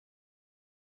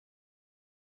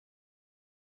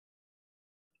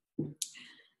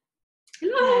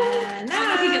I'm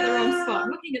looking at the wrong spot. I'm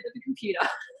looking at the computer.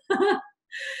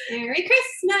 Merry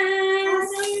Christmas.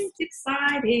 It's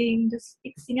exciting. Just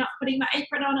fixing up, putting my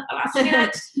apron on at the last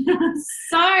minute.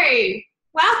 So,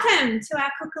 welcome to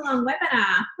our cook-along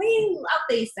webinar. We love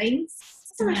these things.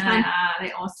 So much fun.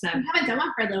 They're awesome. We haven't done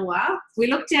one for a little while. We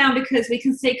look down because we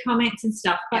can see comments and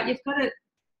stuff, but you've got to...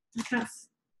 I can't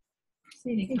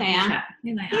see any comments.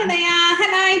 Here they are. Here they are.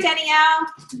 Hello, Danielle.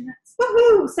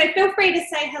 Woohoo. So, feel free to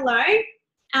say hello.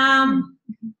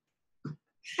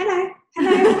 Hello.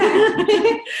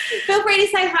 Feel free to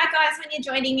say hi, guys, when you're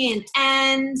joining in.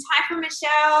 And hi from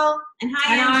Michelle. And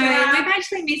hi, Andrea. We've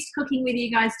actually missed cooking with you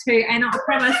guys too. And I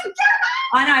promise,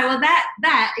 I know, well,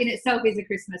 that in itself is a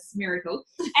Christmas miracle.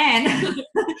 And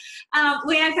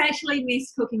we have actually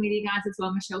missed cooking with you guys as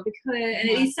well, Michelle, because it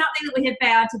is something that we have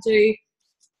vowed to do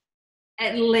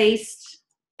at least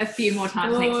a few more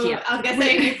times next year. I was going to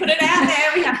say, if you put it out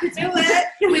there, we have to do it.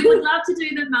 We would love to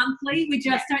do them monthly. We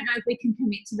just don't know if we can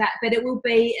commit to that, but it will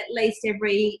be at least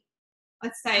every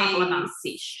couple of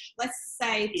months-ish. Let's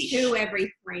say 2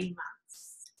 every 3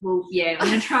 months. Well, yeah, we're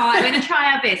going to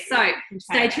try our best. So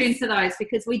stay tuned for those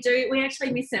because we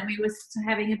actually miss it. We were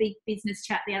having a big business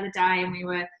chat the other day and we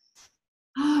were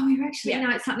actually,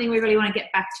 it's something we really want to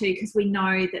get back to because we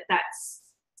know that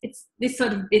this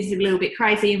sort of is a little bit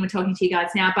crazy and we're talking to you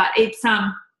guys now, but it's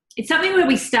something where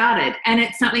we started and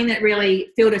it's something that really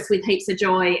filled us with heaps of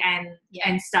joy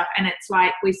and stuff. And it's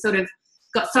like we sort of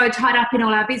got so tied up in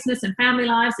all our business and family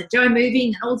lives and Joe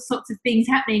moving and all sorts of things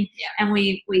happening and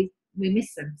we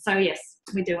miss them. So yes,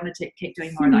 we do want to keep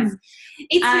doing more of those.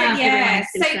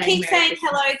 So keep saying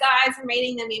hello, guys, and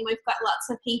reading them in. We've got lots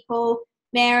of people: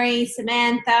 Mary,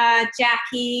 Samantha,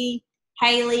 Jackie,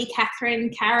 Haley,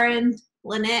 Catherine, Karen,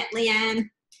 Lynette, Leanne.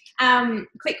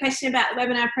 Quick question about the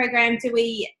webinar program. Do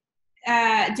we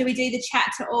do the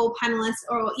chat to all panelists?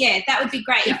 Or that would be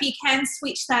great. If you can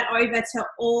switch that over to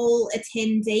all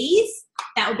attendees,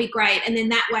 that would be great. And then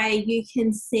that way you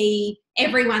can see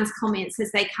everyone's comments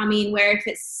as they come in, where if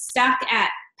it's stuck at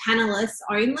panelists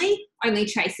only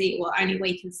Tracy or only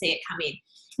we can see it come in.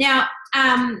 Now,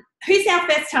 who's our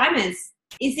first timers?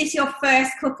 Is this your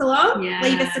first cook-along? Yeah.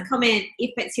 Leave us a comment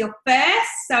if it's your first.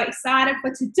 So excited for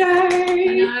today.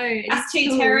 I know. Us too,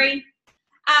 cool. Terry.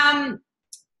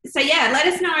 Let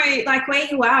us know where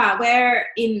you are. We're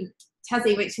in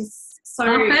Tassie, which is so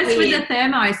first weird. with the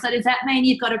thermo. So does that mean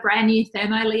you've got a brand new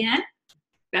thermo, Leanne?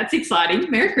 That's exciting.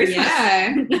 Merry Christmas.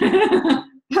 Yeah.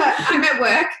 I'm at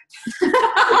work.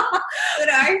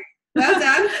 Well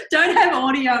done. Don't have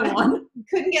audio on.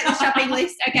 Couldn't get the shopping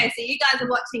list. Okay, so you guys are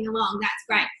watching along. That's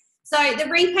great. So the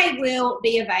replay will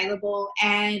be available,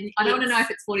 and I don't want to know if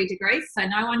it's 40 degrees, so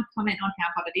no one comment on how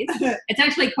hot it is. It's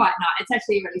actually quite nice. It's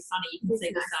actually really sunny. You can see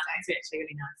the sun. It's actually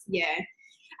really nice. Yeah.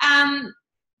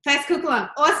 First cook along.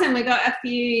 Awesome. We got a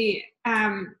few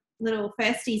little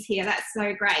firsties here. That's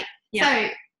so great. Yep. So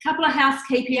a couple of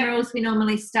housekeeping rules we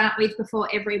normally start with before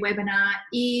every webinar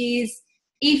is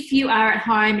if you are at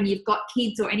home and you've got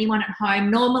kids or anyone at home,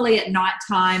 normally at night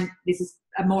time, this is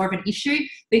more of an issue.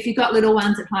 But if you've got little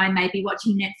ones at home, maybe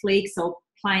watching Netflix or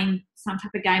playing some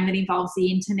type of game that involves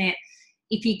the internet,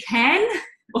 if you can,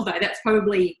 although that's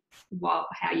probably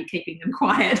how you're keeping them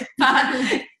quiet,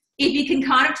 but if you can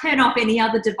kind of turn off any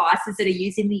other devices that are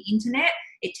using the internet,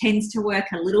 it tends to work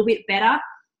a little bit better.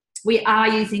 We are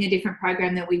using a different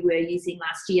program that we were using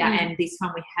last year, and this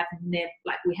one we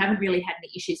haven't really had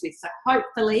any issues with. So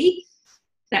hopefully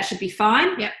that should be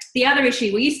fine. Yep. The other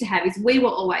issue we used to have is we were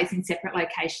always in separate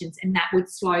locations, and that would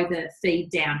slow the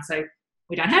feed down. So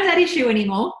we don't have that issue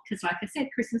anymore because, like I said,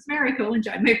 Christmas miracle, and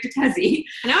Joe moved to Tassie.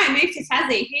 I know, I moved to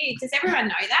Tassie. Does everyone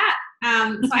know that?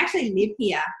 So I actually live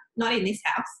here, not in this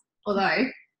house, although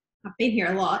I've been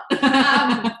here a lot.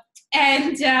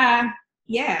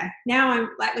 Now I'm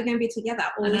we're going to be together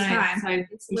all the time. So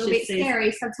it's a little bit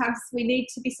scary. Sometimes we need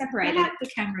to be separated. I like the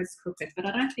camera's crooked, but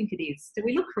I don't think it is. Do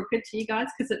we look crooked to you guys?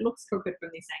 Because it looks crooked from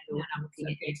this angle when I'm looking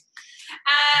at you.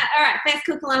 All right, first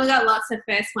cook along. We've got lots of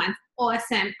first ones.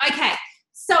 Awesome. Okay,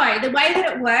 so the way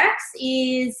that it works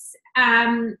is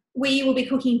we will be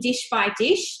cooking dish by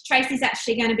dish. Tracy's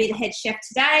actually going to be the head chef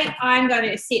today. I'm going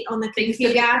to sit on the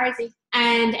computer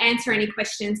and answer any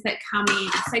questions that come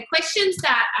in. So questions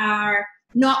that are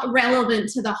not relevant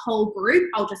to the whole group,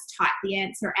 I'll just type the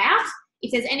answer out.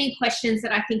 If there's any questions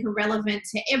that I think are relevant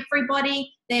to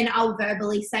everybody, then I'll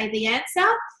verbally say the answer.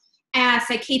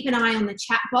 So keep an eye on the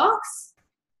chat box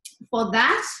for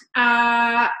that.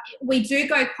 We do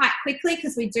go quite quickly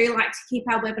because we do like to keep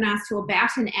our webinars to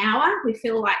about an hour. We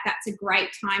feel like that's a great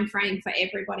time frame for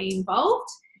everybody involved.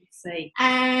 Let's see.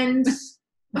 And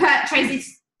Tracy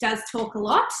does talk a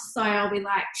lot, so I'll be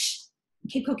like, shh,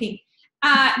 keep cooking.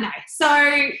 No.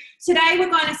 So today we're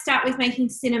going to start with making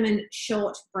cinnamon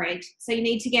shortbread. So you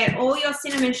need to get all your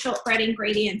cinnamon shortbread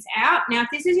ingredients out. Now, if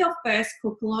this is your first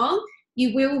cook along,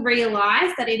 you will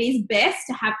realise that it is best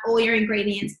to have all your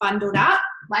ingredients bundled up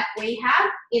like we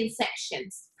have in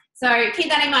sections. So keep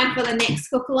that in mind for the next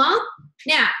cook along.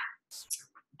 Now,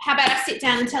 how about I sit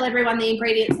down and tell everyone the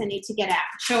ingredients they need to get out?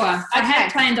 Sure. Okay. I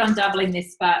had planned on doubling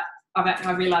this, but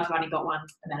I realised I only got one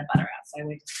amount of butter out, so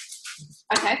we're just...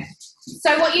 Okay.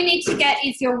 So what you need to get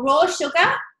is your raw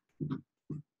sugar.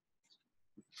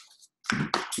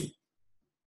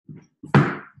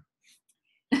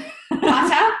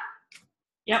 Butter.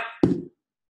 Yep.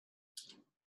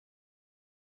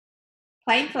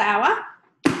 Plain flour.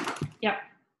 Yep.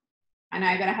 I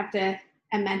know, but I have to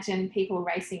imagine people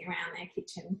racing around their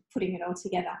kitchen, putting it all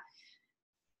together.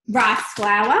 Rice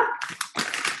flour.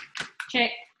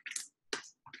 Check.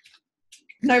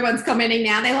 No one's commenting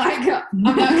now. They're like, I'm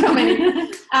not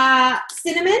commenting.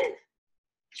 Cinnamon.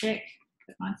 Check.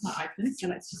 But mine's not open, so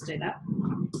let's just do that.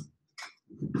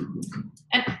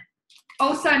 And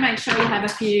also make sure you have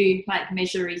a few like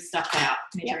measuring stuff out,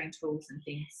 measuring tools and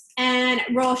things. And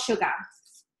raw sugar.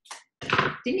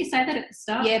 Didn't you say that at the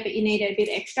start? Yeah, but you need a bit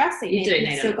extra, so you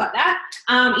need still got that.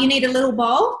 You need a little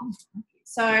bowl.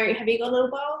 So have you got a little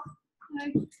bowl?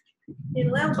 No. Need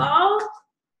a little bowl.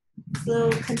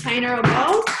 Little container or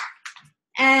bowl,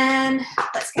 and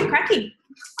let's get cracking.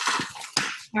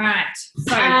 All right.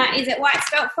 So is it white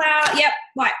spelt flour? Yep,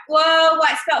 white. Whoa,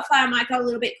 white spelt flour might go a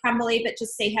little bit crumbly, but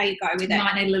just see how you go with it.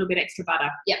 Might need a little bit extra butter.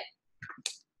 Yep.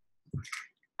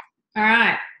 All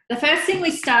right. The first thing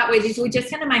we start with is we're just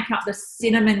going to make up the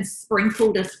cinnamon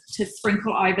sprinkle to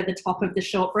sprinkle over the top of the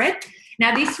shortbread.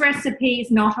 Now, this recipe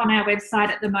is not on our website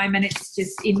at the moment. It's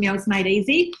just in Meals Made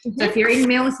Easy. Mm-hmm. So if you're in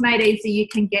Meals Made Easy, you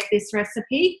can get this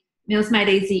recipe. Meals Made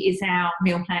Easy is our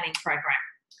meal planning program.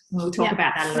 We'll talk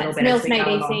about that a little bit. Meals Made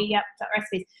Easy, yep, got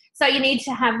recipes. So you need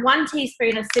to have 1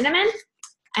 teaspoon of cinnamon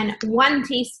and 1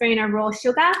 teaspoon of raw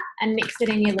sugar and mix it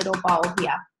in your little bowl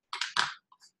here.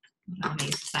 I'll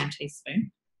use the same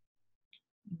teaspoon.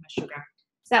 My sugar.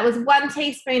 So that was 1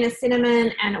 teaspoon of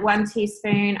cinnamon and 1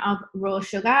 teaspoon of raw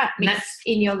sugar mixed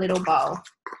in your little bowl.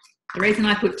 The reason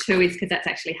I put 2 is because that's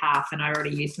actually half, and I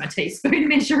already used my teaspoon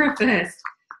measurer first.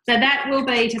 So that will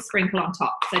be to sprinkle on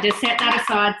top. So just set that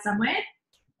aside somewhere,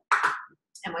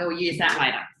 and we will use that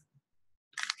later.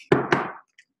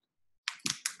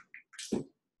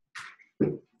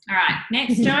 All right,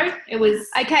 next, Jo, it was...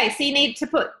 Okay, so you need to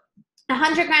put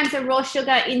 100 grams of raw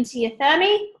sugar into your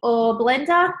thermi or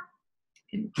blender.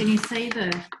 Can you see the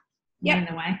in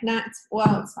the way? No, it's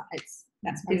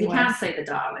that's because you can't see the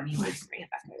dial anyway. Just bring it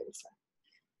back over this way.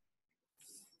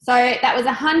 So that was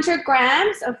 100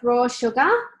 grams of raw sugar.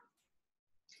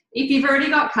 If you've already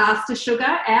got caster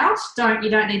sugar out, you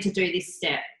don't need to do this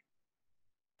step.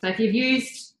 So if you've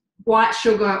used white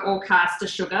sugar or caster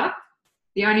sugar,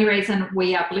 the only reason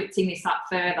we are blitzing this up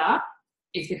further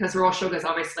is because raw sugar is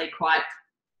obviously quite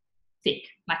thick,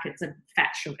 like it's a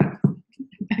fat sugar.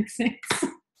 Makes sense.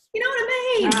 You know what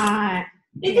I mean? Right.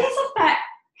 It is a fat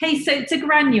piece. So it's a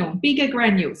granule, bigger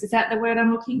granules. Is that the word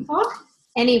I'm looking for?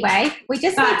 Anyway, we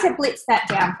just need to blitz that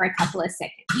down for a couple of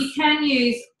seconds. You can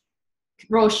use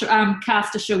raw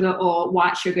caster sugar or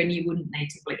white sugar, and you wouldn't need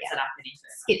to blitz it up any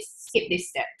further. Skip this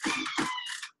step.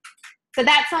 So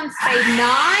that's on speed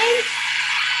 9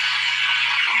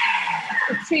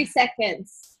 for 2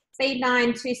 seconds. Speed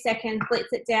 9, 2 seconds, blitz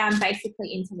it down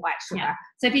basically into white sugar. Yeah.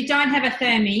 So if you don't have a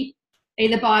thermi,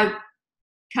 either buy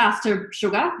caster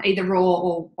sugar, either raw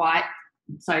or white.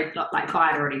 So like I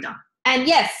had already done. And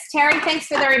yes, Terry, thanks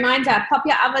for the reminder. Pop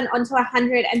your oven onto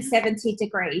 170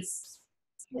 degrees.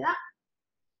 See that?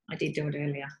 I did do it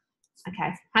earlier.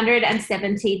 Okay,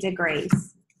 170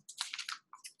 degrees.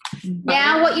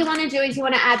 Now what you want to do is you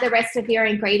want to add the rest of your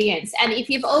ingredients. And if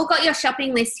you've all got your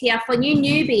shopping list here, for you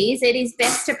newbies, it is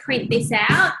best to print this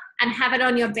out and have it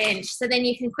on your bench. So then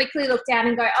you can quickly look down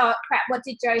and go, oh, crap, what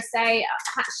did Jo say?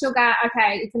 Sugar,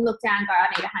 okay, you can look down and go, I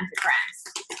need 100 grams.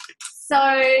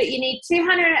 So you need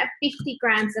 250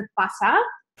 grams of butter.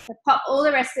 So pop all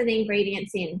the rest of the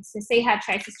ingredients in. So see how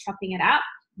Tracy's chopping it up.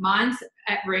 Mine's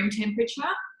at room temperature.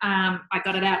 I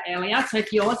got it out earlier. So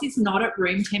if yours is not at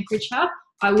room temperature,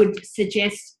 I would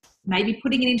suggest maybe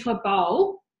putting it into a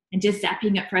bowl and just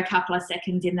zapping it for a couple of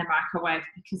seconds in the microwave,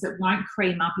 because it won't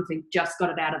cream up if you've just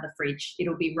got it out of the fridge.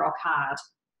 It'll be rock hard.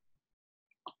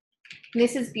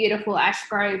 This is beautiful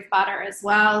Ashgrove butter as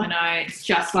well. I know, it's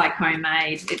just like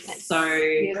homemade. It's so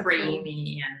beautiful.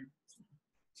 Creamy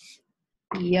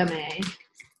and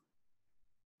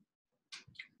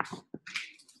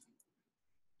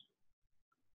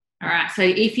right, so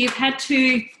if you've had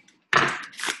to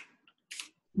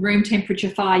room temperature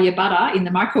fire your butter in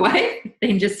the microwave,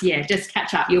 then just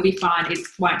catch up. You'll be fine. It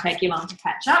won't take you long to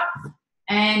catch up.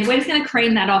 And we're just going to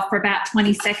cream that off for about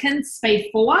 20 seconds. Speed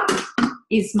 4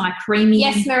 is my creamy.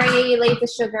 Yes, Maria, you leave the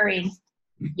sugar in.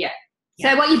 Yeah.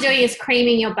 So what you're doing is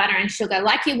creaming your butter and sugar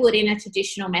like you would in a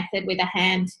traditional method with a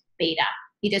hand beater.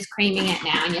 You're just creaming it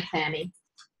now and you're therming.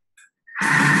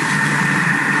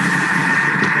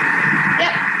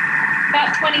 Yep,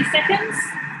 about 20 seconds.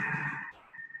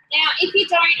 Now, if you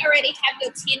don't already have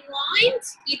your tin lined,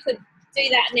 you could do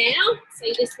that now. So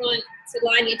you just want to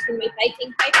line your tin with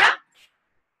baking paper.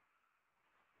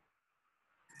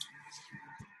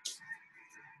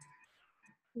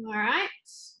 All right.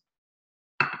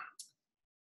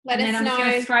 Let us know. I'm just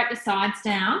going to scrape the sides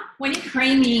down. When you're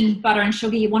creaming butter and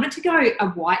sugar, you want it to go a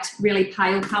white, really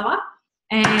pale colour.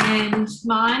 And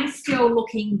mine is still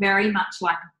looking very much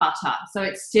like butter. So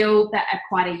it's still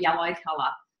quite a yellow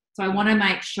colour. So I want to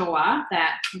make sure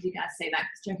that, did you guys see that?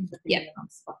 Yep.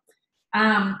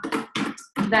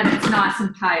 That it's nice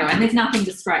and pale. And there's nothing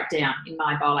to scrape down in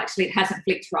my bowl. Actually, it hasn't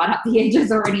flicked right up the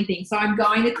edges or anything. So I'm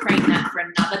going to cream that for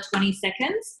another 20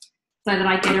 seconds so that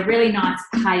I get a really nice,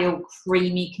 pale,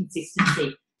 creamy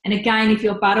consistency. And again, if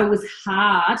your butter was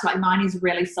hard, like mine is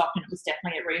really soft and it was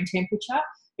definitely at room temperature,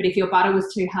 but if your butter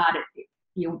was too hard,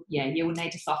 you'll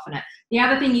need to soften it. The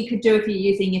other thing you could do if you're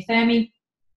using your thermi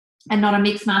and not a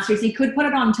mix master is you could put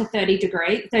it on to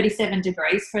 37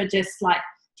 degrees for just like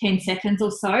 10 seconds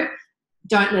or so.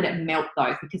 Don't let it melt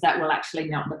though, because that will actually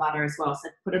melt the butter as well.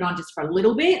 So put it on just for a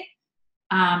little bit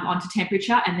onto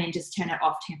temperature and then just turn it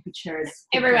off temperature.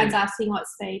 Everyone's asking what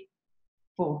speed?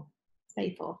 4.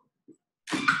 Speed 4.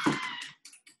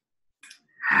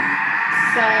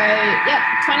 So, yep,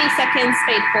 20 seconds,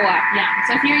 speed 4. Yeah,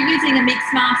 so if you're using a mix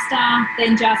master,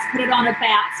 then just put it on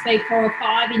about speed 4 or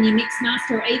 5 in your mix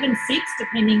master, or even 6,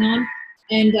 depending on.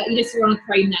 And you just want to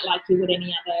cream that like you would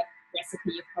any other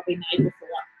recipe you've probably made before.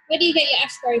 Where do you get your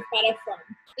Ashgrove butter from?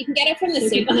 You can get it from the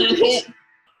supermarket.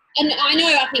 And I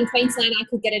know up in Queensland I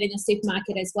could get it in the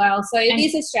supermarket as well. So it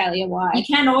is Australia-wide. You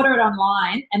can order it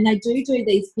online, and they do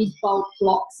these big bulk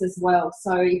blocks as well.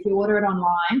 So if you order it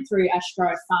online through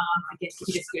Ashgrove Farm, I guess if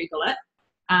you just Google it,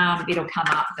 it'll come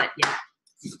up. But yeah.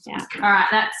 All right,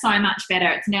 that's so much better.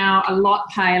 It's now a lot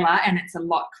paler and it's a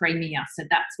lot creamier. So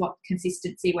that's what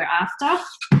consistency we're after.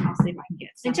 I'll see if I can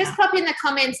get some. And just pop in the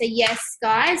comments a yes,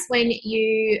 guys, when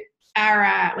you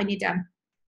are when you're done.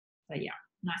 So yeah.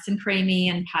 Nice and creamy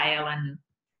and pale and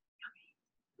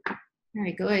yummy.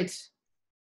 Very good.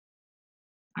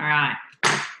 All right.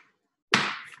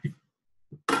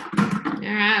 All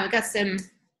right, we've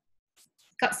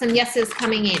got some yeses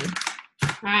coming in.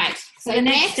 All right. So the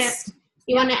next step,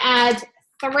 you want to add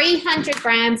 300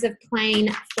 grams of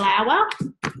plain flour.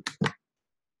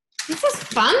 This is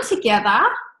fun together.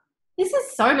 This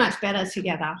is so much better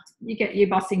together. You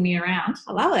bossing me around.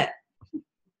 I love it.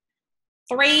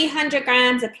 300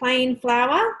 grams of plain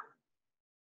flour.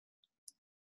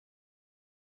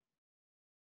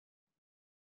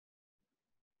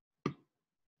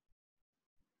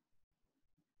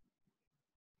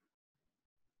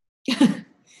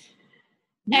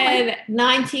 And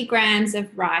 90 grams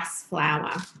of rice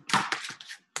flour.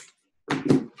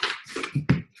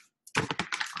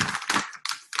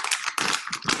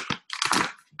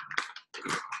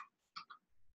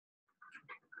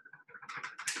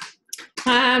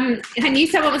 I knew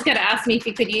someone was going to ask me if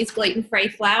you could use gluten-free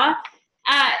flour.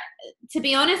 To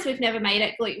be honest, we've never made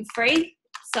it gluten-free,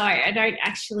 so I don't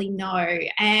actually know.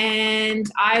 And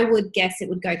I would guess it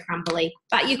would go crumbly.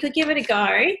 But you could give it a go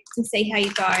and see how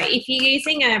you go. If you're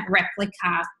using a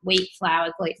replica wheat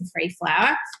flour, gluten-free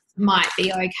flour, might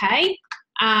be okay.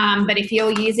 But if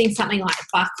you're using something like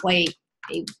buckwheat,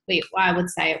 I would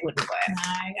say it wouldn't work.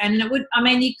 No, and it would. I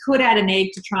mean, you could add an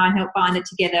egg to try and help bind it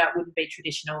together. It wouldn't be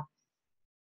traditional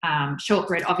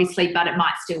shortbread, obviously, but it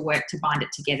might still work to bind it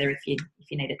together if you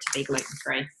need it to be gluten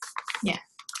free.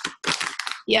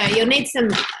 Yeah, you'll need some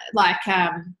like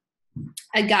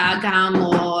agar gum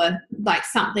or like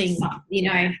something, something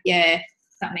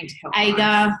to help.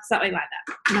 Agar, something like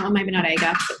that. No, maybe not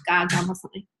agar, but agar gum or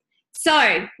something.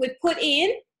 So we've put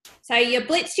in. So you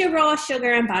blitzed your raw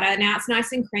sugar and butter. Now it's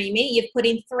nice and creamy. You've put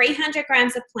in 300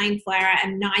 grams of plain flour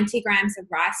and 90 grams of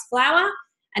rice flour.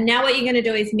 And now what you're going to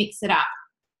do is mix it up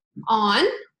on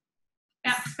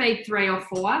about speed 3 or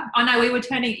 4. Oh no, we were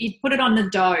turning. You put it on the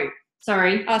dough.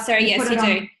 Sorry. Oh, sorry. Yes, you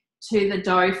do. To the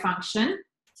dough function.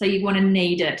 So you want to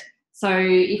knead it. So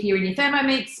if you're in your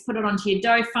Thermomix, put it onto your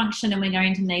dough function, and we're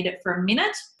going to knead it for a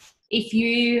minute. If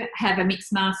you have a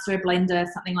mix master, a blender,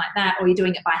 something like that, or you're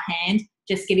doing it by hand,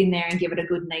 just get in there and give it a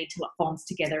good knead till it forms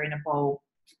together in a ball.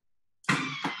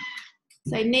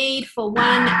 So knead for 1 minute. Do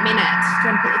you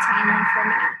want to put the timer on for a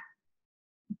minute?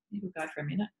 It'll go for a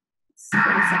minute. 40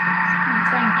 seconds.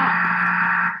 It's going up.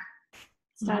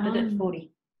 Started at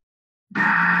 40.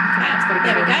 Okay,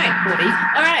 there we go. 40.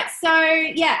 All right, so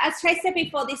yeah, as Trace said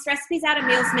before, this recipe's out of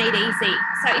Meals Made Easy.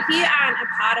 So if you aren't a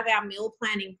part of our meal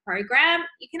planning program,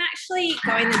 you can actually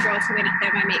go in the draw to win a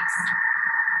Thermomix.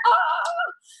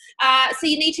 So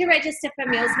you need to register for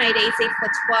Meals Made Easy for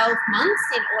 12 months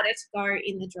in order to go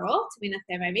in the draw to win a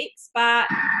Thermomix, but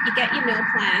you get your meal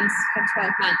plans for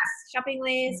 12 months. Shopping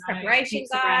lists, preparation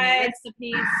guides,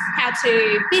 recipes,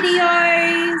 how-to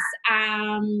videos,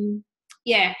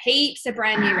 heaps of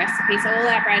brand new recipes. All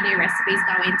our brand new recipes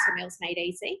go into Meals Made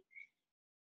Easy.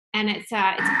 And it's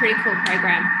a pretty cool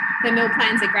program. The meal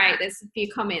plans are great. There's a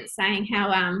few comments saying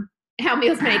how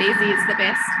Meals Made Easy is the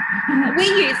best. We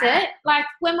use it like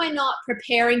when we're not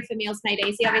preparing for Meals Made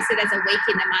Easy. Obviously, there's a week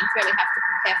in the month where we have to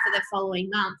prepare for the following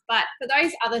month. But for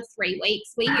those other 3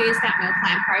 weeks, we use that meal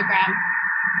plan program,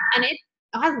 and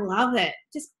I love it.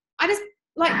 I just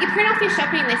like, you print off your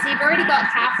shopping list. You've already got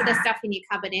half of the stuff in your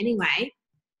cupboard anyway.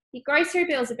 Your grocery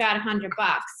bill's about $100.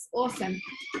 Awesome.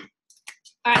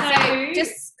 All right, so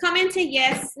just comment a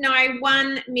yes, no,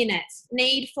 1 minute.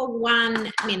 Need for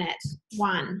 1 minute.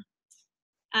 1.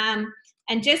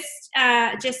 And just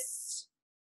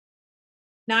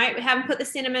no, we haven't put the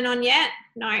cinnamon on yet.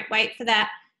 No, wait for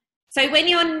that. So when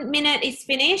your minute is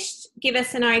finished, give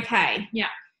us an okay. Yeah.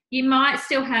 You might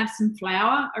still have some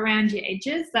flour around your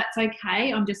edges. That's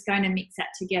okay. I'm just going to mix that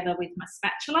together with my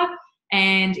spatula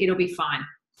and it'll be fine.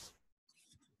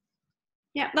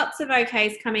 Yeah, lots of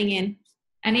okays coming in.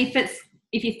 And if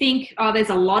you think, oh, there's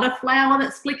a lot of flour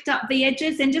that's flicked up the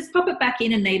edges, then just pop it back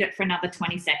in and knead it for another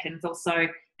 20 seconds or so,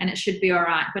 and it should be all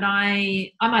right. But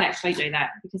I might actually do that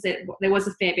because there was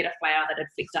a fair bit of flour that had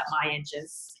flicked up my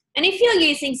edges. And if you're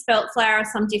using spelt flour or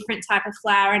some different type of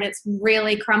flour and it's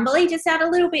really crumbly, just add a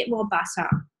little bit more butter.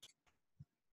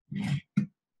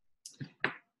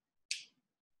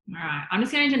 All right, I'm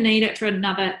just going to knead it for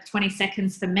another 20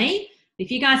 seconds for me.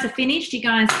 If you guys are finished, you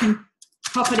guys can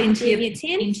pop it into your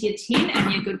tin and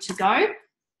you're good to go.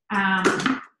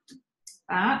 But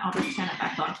I'll just turn it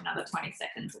back on for another 20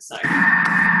 seconds or so.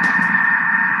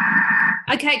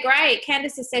 Okay, great.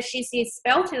 Candice says she's used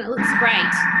spelt and it looks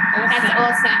great. Awesome. That's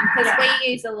awesome because we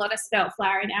use a lot of spelt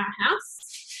flour in our house.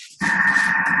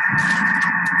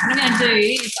 What I'm going to do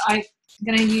is I'm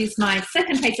going to use my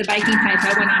second piece of baking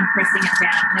paper when I'm pressing it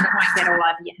down, and then it won't get all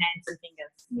over your hands and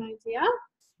fingers. No dear.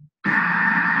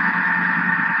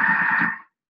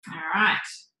 All right.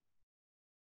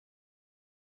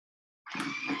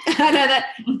 I know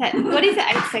that what is it,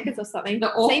 8 seconds or something?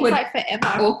 The awkward, seems like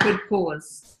forever. Awkward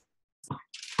pause.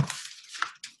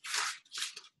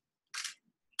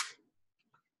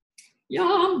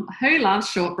 Yum. Who loves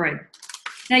shortbread?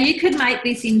 Now you could make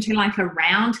this into like a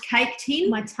round cake tin.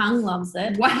 My tongue loves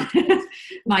it.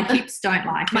 My hips don't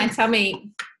like it. My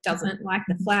tummy doesn't like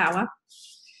the flour.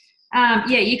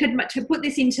 Yeah, you could put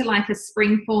this into like a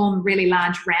springform, really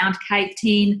large round cake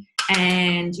tin,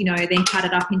 and then cut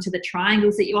it up into the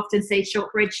triangles that you often see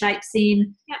shortbread shapes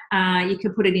in. Yep. You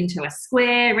could put it into a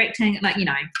square, rectangle, like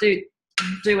do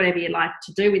whatever you like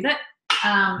to do with it.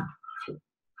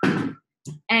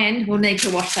 And we'll need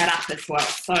to wash that up as well.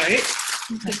 So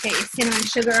you could get your cinnamon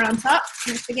sugar on top.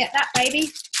 Don't forget that, baby.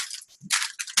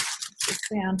 Just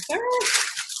down first.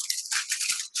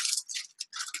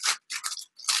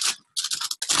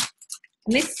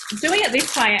 And doing it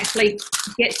this way actually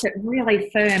gets it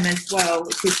really firm as well,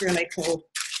 which is really cool.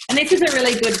 And this is a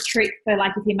really good trick for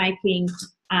like if you're making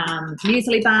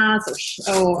muesli bars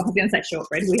or I was going to say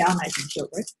shortbread. We are making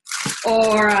shortbread.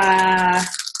 Or,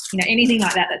 anything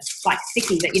like that that's like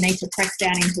sticky that you need to press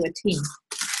down into a tin.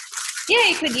 Yeah,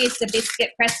 you could use the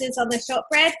biscuit presses on the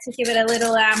shortbread to give it a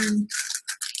little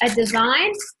a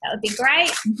design. That would be great.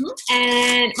 Mm-hmm.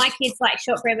 And my kids like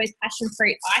shortbread with passion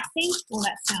fruit icing. Well,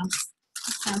 that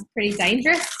sounds pretty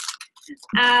dangerous.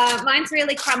 Mine's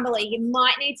really crumbly. You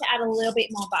might need to add a little bit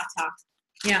more butter.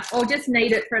 Yeah, or just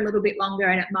knead it for a little bit longer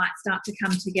and it might start to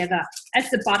come together. As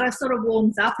the butter sort of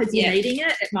warms up as you're kneading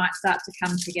it, it might start to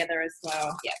come together as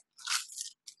well. Yeah.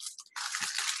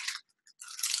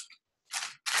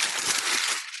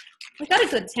 We got a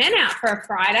good turnout for a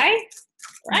Friday.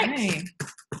 Great. Okay.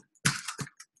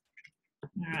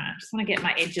 All right, I just want to get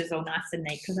my edges all nice and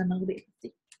neat because I'm a little bit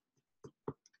thick.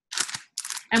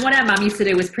 And what our mum used to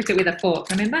do was prick it with a fork,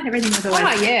 remember? Everything was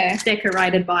always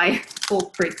decorated by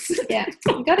fork pricks. Yeah,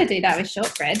 you've got to do that with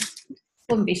shortbread.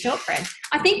 Wouldn't be shortbread.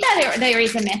 I think that there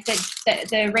is a method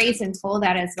the reason for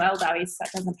that as well, though, is so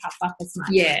it doesn't puff up as much.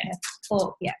 Yeah.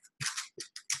 Fork, yeah.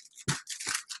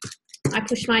 I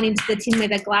push mine into the tin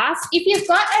with a glass. If you've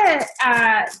got a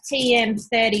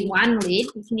TM31 lid,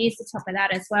 you can use the top of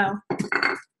that as well.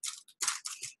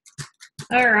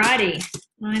 Alrighty.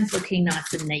 Mine's looking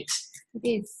nice and neat. It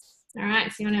is. All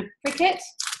right, so you want to prick it?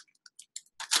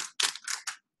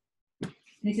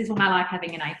 This is why I like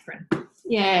having an apron.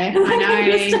 Yeah, I know.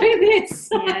 Just do this.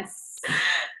 Yes.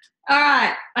 All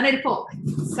right, I need a fork.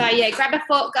 So, yeah, grab a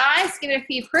fork, guys. Give it a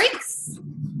few pricks.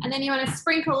 And then you want to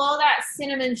sprinkle all that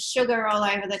cinnamon sugar all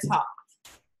over the top.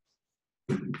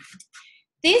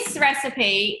 This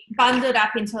recipe, bundled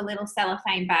up into a little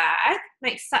cellophane bag,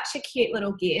 makes such a cute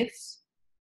little gift.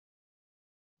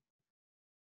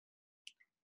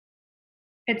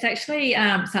 It's actually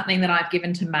something that I've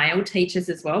given to male teachers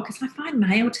as well, because I find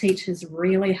male teachers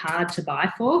really hard to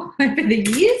buy for over the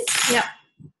years. Yep.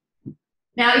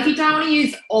 Now, if you don't want to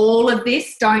use all of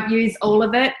this, don't use all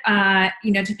of it.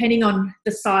 Depending on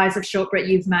the size of shortbread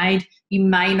you've made, you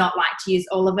may not like to use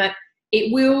all of it.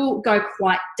 It will go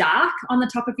quite dark on the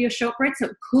top of your shortbread, so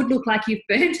it could look like you've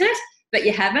burnt it, but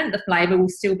you haven't. The flavour will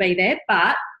still be there,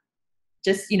 but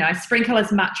just, sprinkle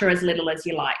as much or as little as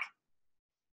you like.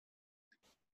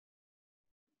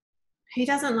 Who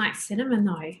doesn't like cinnamon,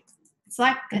 though? It's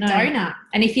like a donut.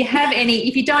 And if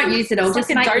you don't use it all,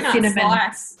 just make the cinnamon.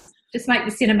 Slice. Just make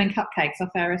the cinnamon cupcakes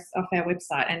off our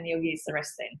website, and you'll use the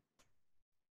rest then.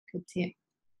 Good tip.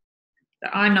 So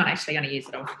I'm not actually going to use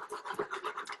it all.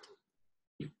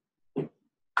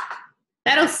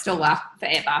 That'll store up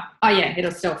forever. Oh, yeah,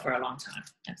 it'll store for a long time.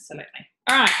 Absolutely.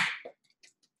 All right.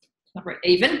 Not very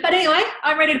even. But anyway,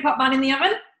 I'm ready to pop mine in the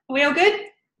oven. Are we all good?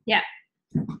 Yeah.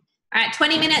 All right,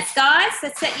 20 minutes, guys. So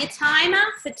set your timer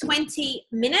for 20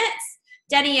 minutes.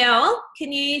 Danielle,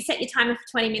 can you set your timer for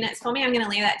 20 minutes for me? I'm going to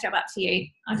leave that job up to you.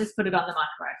 I'll just put it on the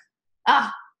microwave.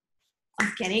 Oh,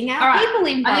 I'm getting our all right. people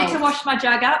involved. I need to wash my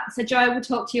jug up, so Jo will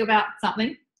talk to you about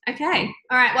something. Okay.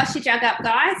 All right, wash your jug up,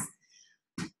 guys.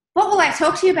 What will I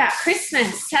talk to you about?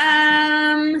 Christmas.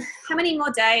 How many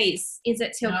more days is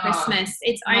it till Christmas?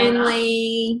 It's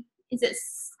only, is it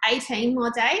 18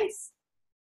 more days?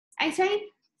 18?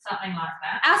 Something like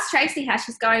that. Ask Tracy how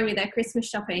she's going with her Christmas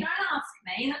shopping. Don't ask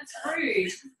me, that's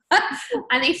rude.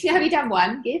 And have you done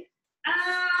one gift?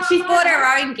 She's bought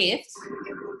her own gift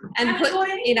and put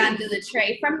it under the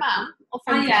tree from Mum or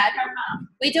from Dad. From Mum.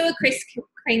 We do a Kris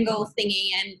Kringle thingy,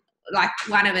 and like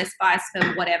one of us buys for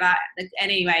whatever. And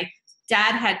anyway,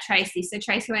 Dad had Tracy, so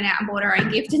Tracy went out and bought her own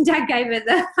gift, and Dad gave her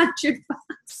the $100.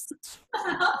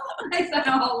 I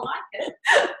don't like it.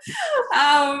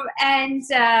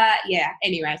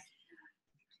 Anyway,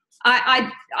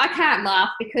 I can't laugh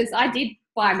because I did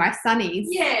buy my sunnies.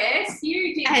 Yes,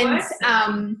 you did.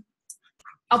 And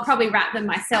I'll probably wrap them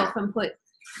myself and put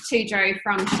to Joe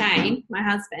from Shane, my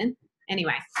husband.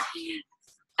 Anyway,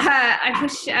 I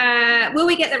push. Will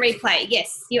we get the replay?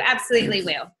 Yes, you absolutely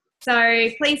will. So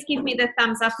please give me the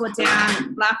thumbs up or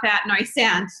down. Laugh out, no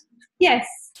sound. Yes.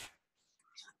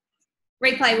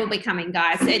 Replay will be coming,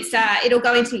 guys. It's it'll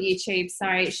go into YouTube, so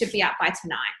it should be up by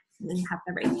tonight, and then you have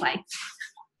the replay.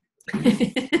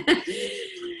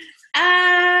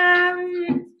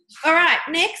 All right,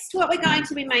 next what we're going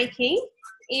to be making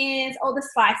is all the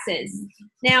spices.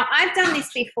 Now, I've done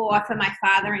this before for my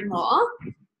father-in-law,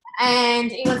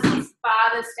 and it was his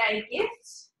Father's Day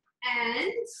gift,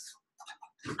 and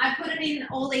I put it in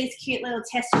all these cute little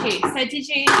test tubes. So did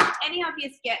any of you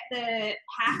get the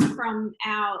pack from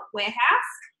our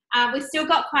warehouse? We've still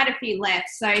got quite a few left.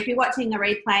 So if you're watching the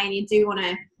replay and you do want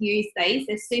to use these,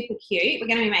 they're super cute. We're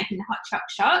going to be making the hot choc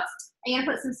shots. Are you going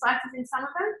to put some spices in some of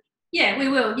them? Yeah, we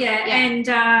will. Yeah. And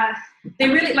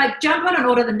they're really, jump on and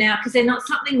order them now, because they're not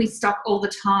something we stock all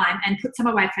the time, and put some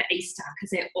away for Easter,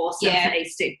 because they're awesome for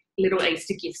Easter, little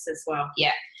Easter gifts as well.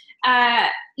 Yeah.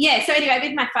 So anyway,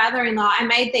 with my father-in-law, I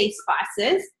made these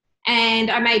spices, and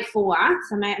I made 4,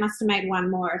 so I must have made 1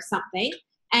 more or something.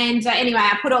 And anyway,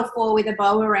 I put all 4 with a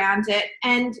bow around it,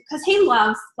 and because he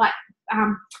loves,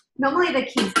 normally the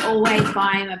kids always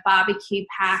buy him a barbecue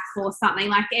pack or something,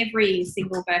 like every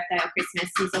single birthday or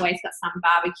Christmas, he's always got some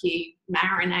barbecue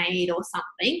marinade or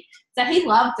something. So he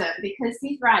loved it because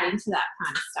he's right into that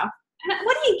kind of stuff. And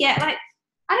what do you get? I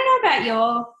don't know about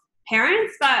your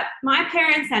parents, but my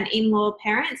parents and in-law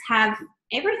parents have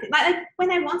everything. When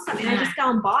they want something, they just go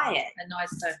and buy it. They're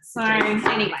nice. So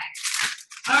anyway,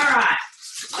 all right.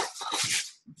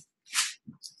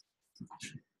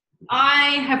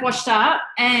 I have washed up,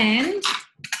 and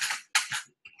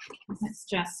let's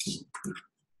just.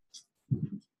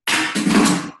 I've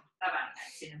only got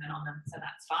cinnamon on them, so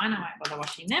that's fine. I won't bother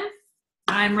washing them.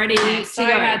 I'm ready to So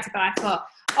go. hard to buy for.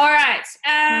 All right.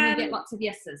 Let me get lots of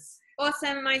yeses.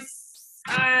 Awesome.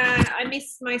 I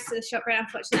missed most of the shortbread,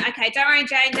 unfortunately. Okay, don't worry,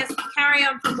 Jane. Just carry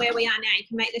on from where we are now. You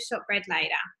can make the shortbread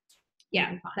later.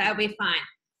 Yeah, that'll be fine.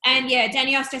 And yeah,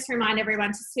 Danielle's just remind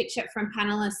everyone to switch it from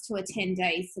panelists to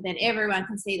attendees so then everyone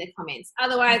can see the comments.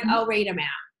 Otherwise, I'll read them out.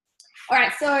 All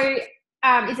right, so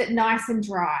is it nice and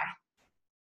dry?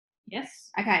 Yes.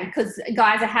 Okay, because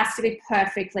guys, it has to be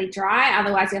perfectly dry.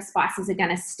 Otherwise, your spices are going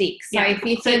to stick. So if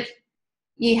you think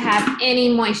you have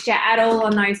any moisture at all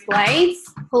on those blades,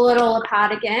 pull it all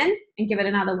apart again and give it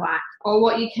another wipe. Or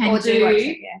what you can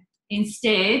do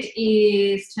instead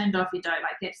is turn off your dough,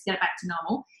 like just get it back to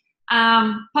normal.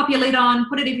 Pop your lid on,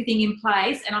 put everything in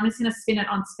place, and I'm just going to spin it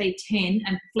on speed 10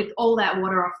 and flick all that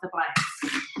water off the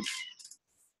blades.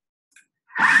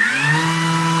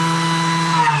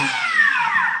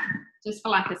 Just for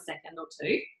like a second or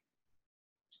two.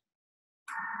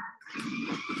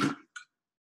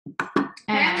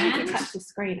 And if you touch the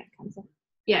screen, it comes off.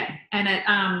 Yeah,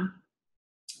 and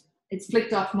it's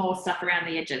flicked off more stuff around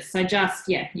the edges. So just,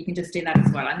 you can just do that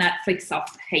as well. And that flicks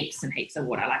off heaps and heaps of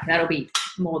water. Like that'll be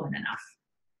more than enough.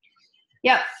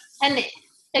 Yep. And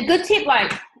a good tip,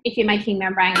 like if you're making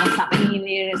meringue or something, you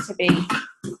need it to be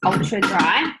ultra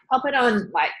dry. Pop it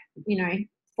on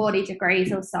 40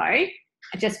 degrees or so,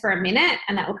 just for a minute,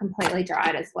 and that will completely dry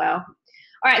it as well.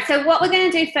 All right, so what we're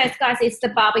going to do first, guys, is the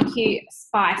barbecue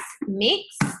spice mix.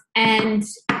 And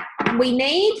we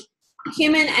need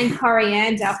cumin and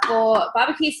coriander for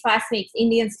barbecue spice mix,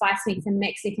 Indian spice mix, and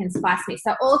Mexican spice mix.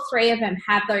 So all three of them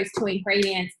have those two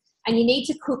ingredients, and you need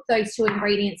to cook those two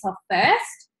ingredients off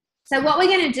first. So what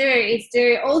we're going to do is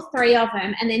do all three of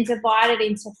them and then divide it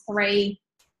into 3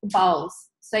 bowls.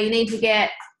 So you need to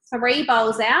get 3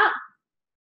 bowls out.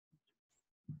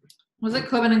 Was it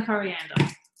cumin and coriander?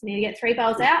 You need to get 3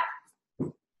 bowls out.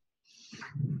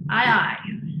 Aye.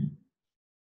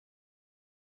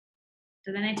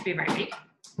 Do they need to be very big?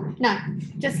 No,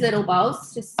 just little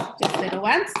bowls, just little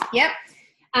ones. Yep.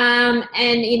 And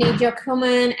you need your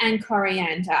cumin and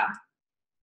coriander.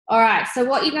 All right, so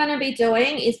what you're going to be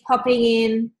doing is popping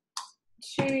in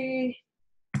 2...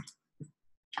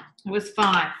 It was 5,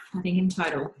 I think, in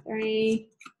total. 3...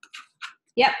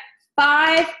 Yep,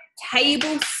 5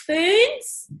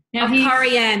 tablespoons of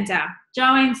coriander.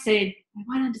 Joanne said, I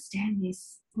won't understand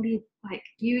this. What do you like?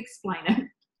 You explain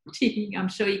it. I'm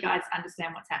sure you guys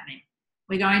understand what's happening.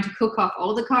 We're going to cook off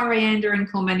all the coriander and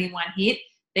cumin in one hit,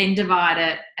 then divide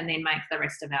it, and then make the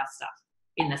rest of our stuff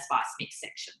in the spice mix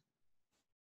section.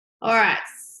 All right.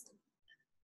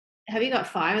 Have you got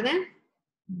 5 of them?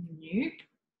 Nope.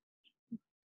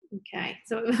 Okay.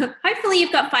 So hopefully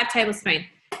you've got 5 tablespoons.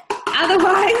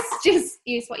 Otherwise, just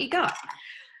use what you got.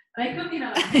 They could be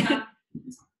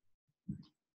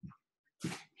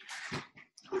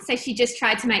So she just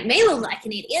tried to make me look like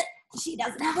an idiot. She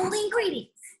doesn't have all the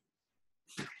ingredients.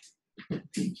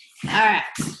 All right.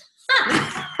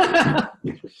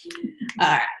 All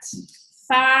right.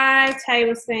 5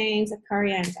 tablespoons of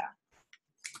coriander.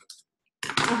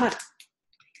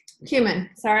 Cumin,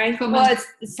 sorry. Cumin. Well, it's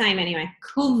the same anyway.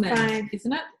 Cumin, 5.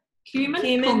 isn't it?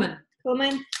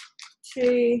 Cumin.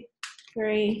 2,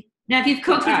 3. Now, if you've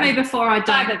cooked with me before, I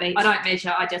don't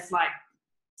measure. I just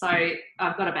so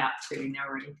I've got about 2 in there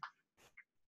already.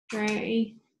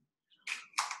 3.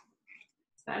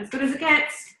 It's about as good as it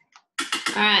gets.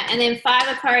 All right, and then 5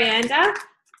 of coriander.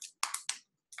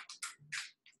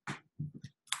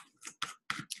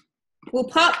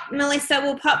 Melissa,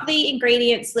 we'll pop the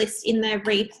ingredients list in the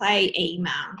replay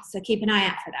email, so keep an eye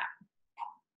out for that.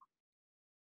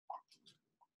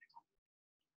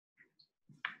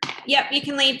 Yep, you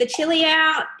can leave the chili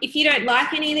out. If you don't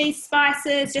like any of these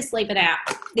spices, just leave it out.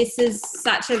 This is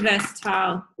such a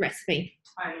versatile recipe.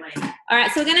 Totally. All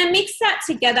right, so we're going to mix that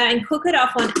together and cook it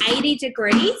off on 80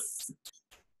 degrees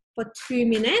for 2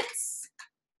 minutes.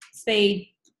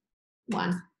 Speed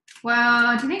 1.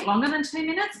 Well, do you think longer than 2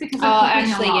 minutes? Because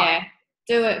yeah.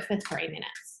 Do it for 3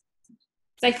 minutes.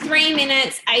 So 3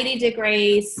 minutes, 80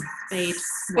 degrees,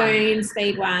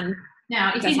 speed 1.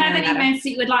 Now, if you have any mess that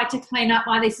you would like to clean up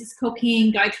while this is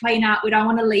cooking, go clean up. We don't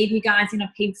want to leave you guys in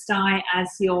a pigsty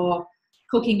as you're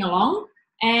cooking along.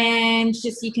 And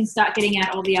just you can start getting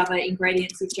out all the other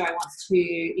ingredients if Joe wants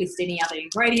to list any other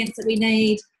ingredients that we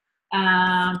need.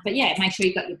 But yeah, make sure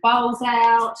you've got your bowls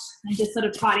out and just sort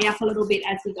of tidy up a little bit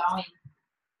as we're going.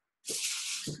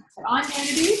 So I'm going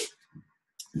to do.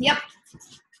 Yep.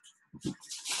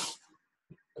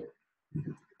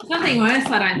 Nothing worse,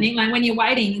 I don't think. Like when you're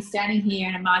waiting, you're standing here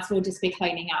and it might as well just be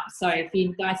cleaning up. So if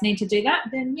you guys need to do that,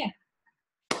 then yeah.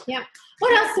 Yep.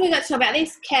 What else have we got to talk about?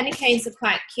 These candy canes are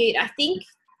quite cute. I think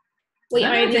We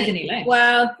I don't know if only, there's any left.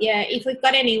 well, yeah, if we've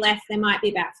got any left, there might be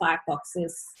about 5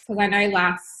 boxes. Because I know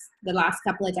the last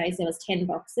couple of days there was 10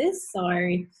 boxes. So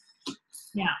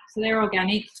yeah, so they're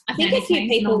organic. I think a few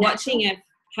people watching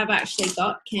have actually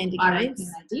got candy I reckon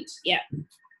canes. they did. Yeah.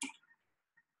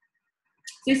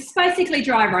 This is basically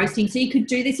dry roasting. So you could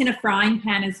do this in a frying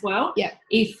pan as well. Yeah.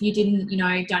 If you didn't,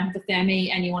 don't have a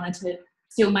thermi and you wanted to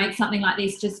still make something like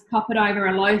this, just pop it over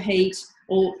a low heat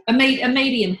or a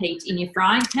medium heat in your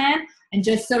frying pan and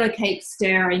just sort of keep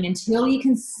stirring until you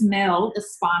can smell the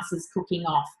spices cooking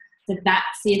off. So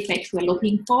that's the effect we're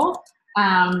looking for.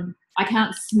 I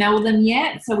can't smell them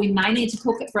yet, so we may need to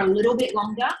cook it for a little bit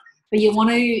longer, but you want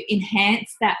to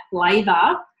enhance that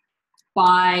flavour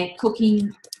by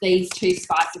cooking these 2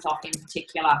 spices off in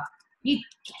particular. You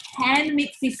can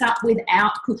mix this up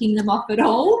without cooking them off at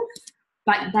all,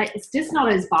 but it's just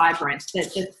not as vibrant.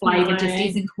 The flavour just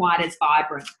isn't quite as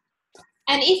vibrant.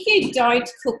 And if you don't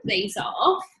cook these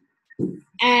off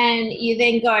and you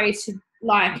then go to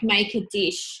like make a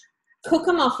dish, cook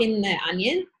them off in the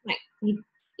onion. Like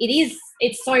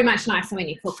it's so much nicer when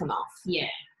you cook them off. Yeah.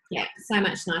 Yeah, so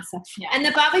much nicer. Yeah. And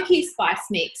the barbecue spice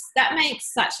mix, that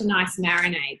makes such a nice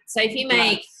marinade. So if you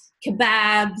make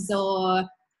kebabs or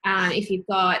if you've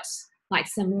got like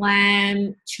some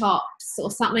lamb chops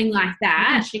or something like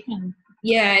that. Chicken.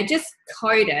 Yeah, just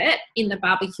coat it in the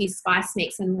barbecue spice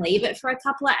mix and leave it for a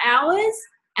couple of hours.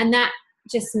 And that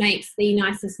just makes the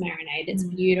nicest marinade. It's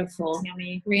beautiful.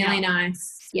 Yummy. Really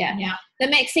nice. Yeah. Yeah. The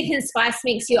Mexican spice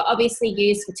mix you obviously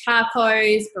use for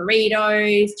tacos,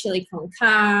 burritos, chili con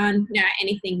carne,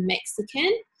 anything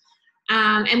Mexican.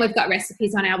 And we've got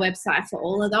recipes on our website for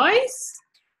all of those.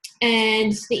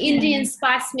 And the Indian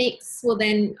spice mix, well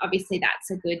then obviously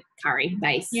that's a good curry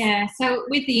base. Yeah, so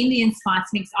with the Indian spice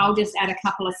mix, I'll just add a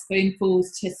couple of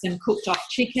spoonfuls to some cooked off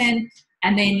chicken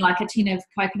and then like a tin of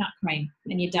coconut cream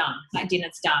and you're done. Like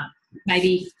dinner's done.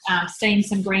 Maybe steam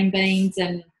some green beans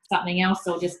and something else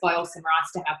or just boil some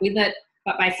rice to have with it.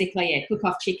 But basically, cook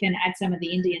off chicken, add some of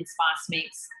the Indian spice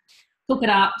mix, cook it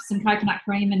up, some coconut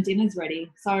cream and dinner's ready.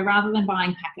 So rather than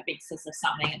buying packet mixes or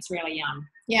something, it's really yum.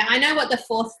 Yeah, I know what the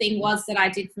 4th thing was that I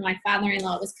did for my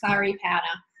father-in-law. It was curry powder.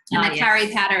 And the curry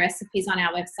powder recipe's on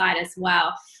our website as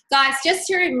well. Guys, just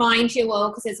to remind you all,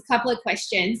 because there's a couple of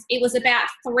questions, it was about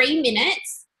 3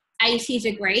 minutes, 80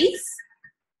 degrees,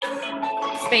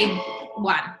 speed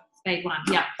 1. Speed 1,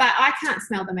 yeah. But I can't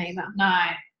smell them either. No,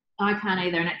 I can't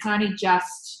either. And it's only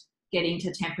just getting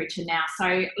to temperature now.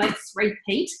 So let's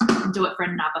repeat and do it for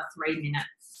another 3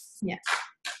 minutes. Yeah.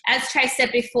 As Trace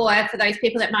said before, for those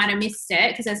people that might have missed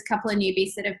it, because there's a couple of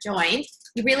newbies that have joined,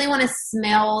 you really want to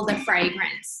smell the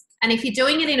fragrance. And if you're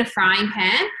doing it in a frying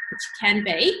pan, which can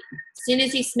be, as soon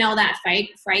as you smell that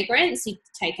fragrance, you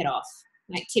take it off,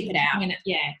 like tip it out.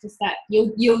 Just that.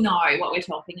 You'll know what we're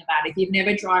talking about. If you've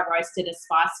never dry roasted a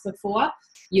spice before,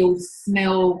 you'll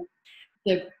smell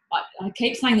I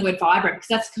keep saying the word vibrant because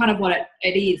that's kind of what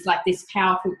it is, like this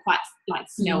powerful, quite like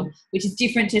smell, which is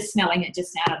different to smelling it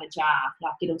just out of the jar.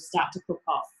 Like it'll start to cook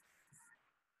off.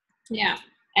 Yeah.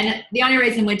 And the only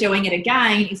reason we're doing it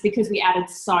again is because we added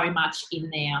so much in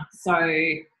there. So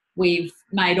we've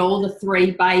made all the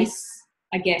 3 base,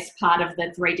 I guess, part of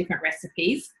the 3 different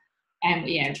recipes. And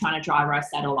trying to dry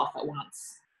roast that all off at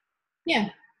once. Yeah.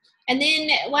 And then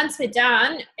once we're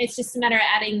done, it's just a matter of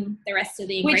adding the rest of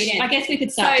the ingredients. Which I guess we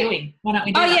could start doing. Why don't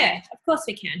we do that? Oh, yeah. Of course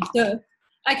we can. Duh.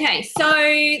 Okay, so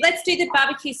let's do the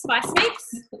barbecue spice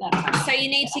mix. So you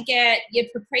need to get your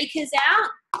paprikas out,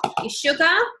 your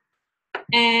sugar,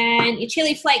 and your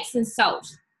chili flakes and salt.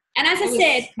 And as I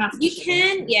said, you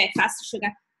can, caster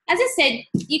sugar. As I said,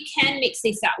 you can mix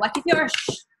this up. Like if you're a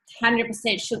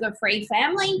 100% sugar-free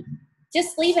family,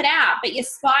 just leave it out. But your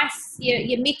spice,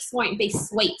 your mix won't be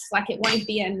sweet. Like it won't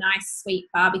be a nice sweet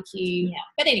barbecue. Yeah.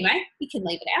 But anyway, you can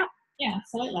leave it out. Yeah,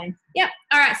 absolutely. Yep.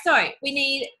 All right. So we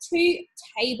need 2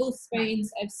 tablespoons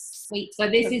of sweet. So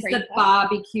this is the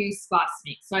barbecue spice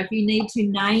mix. So if you need to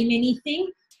name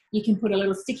anything, you can put a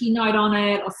little sticky note on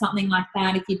it or something like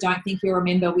that. If you don't think you'll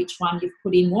remember which one you've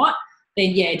put in what,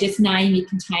 then just name your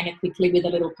container quickly with a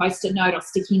little post-it note or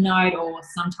sticky note or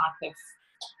some type of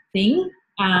thing,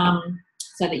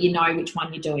 so that you know which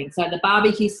one you're doing. So the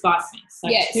barbecue spice mix. So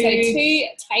 2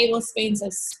 tablespoons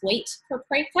of sweet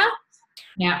paprika.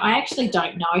 Now, I actually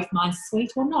don't know if mine's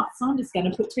sweet or not, so I'm just going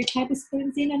to put 2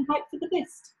 tablespoons in and hope for the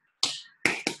best.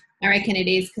 I reckon it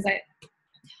is because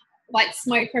like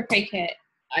smoked paprika,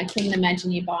 I couldn't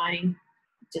imagine you buying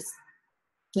just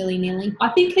willy-nilly. I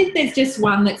think that there's just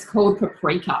one that's called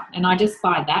paprika, and I just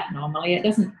buy that normally. It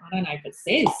doesn't, I don't know if it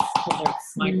says whether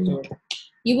it's smoked or...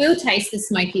 You will taste the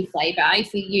smoky flavour.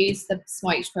 If you use the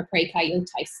smoked paprika, you'll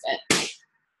taste it.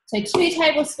 So 2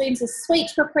 tablespoons of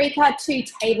sweet paprika, 2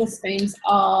 tablespoons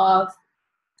of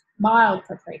mild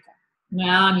paprika. No,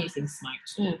 I'm using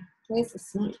smoked. Mm. Where's the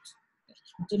smoked?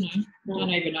 I don't know. I don't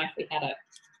even know if we had it.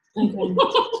 Okay.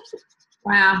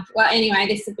 Wow. Well, anyway,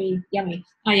 this would be yummy.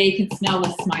 Oh, yeah, you can smell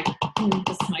the smoke,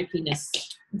 the smokiness.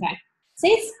 Okay. See,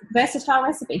 it's a versatile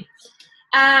recipe.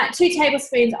 2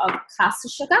 tablespoons of caster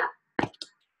sugar.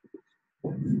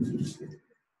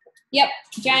 Yep,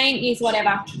 Jane, use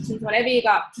whatever. Use whatever you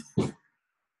got.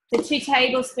 So 2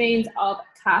 tablespoons of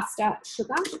caster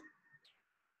sugar.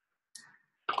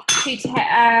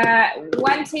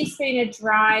 1 teaspoon of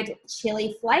dried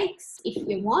chili flakes if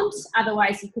you want.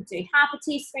 Otherwise, you could do half a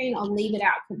teaspoon or leave it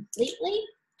out completely.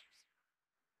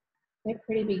 They're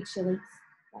pretty big chili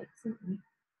flakes, aren't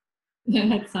they?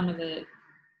 That's some of the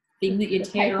thing that you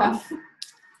tear off.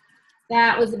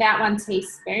 That was about 1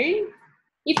 teaspoon.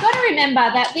 You've got to remember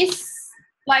that this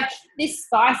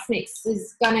spice mix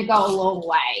is going to go a long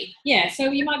way. Yeah,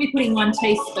 so you might be putting 1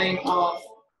 teaspoon of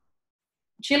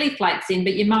chili flakes in,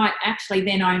 but you might actually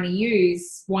then only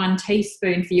use 1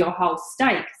 teaspoon for your whole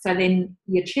steak. So then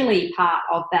your chili part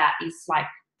of that is like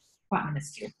quite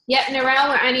minuscule. Yep, Narelle,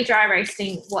 we're only dry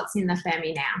roasting what's in the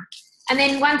Fermi now. And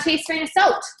then 1 teaspoon of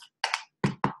salt.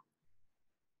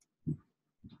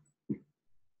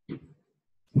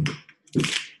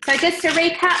 So just to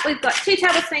recap, we've got 2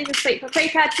 tablespoons of sweet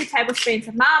paprika, 2 tablespoons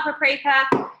of mild paprika,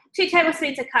 2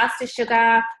 tablespoons of caster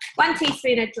sugar, 1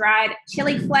 teaspoon of dried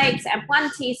chili flakes, and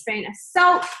 1 teaspoon of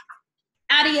salt.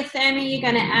 Out of your Fermi, you're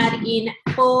going to add in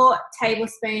 4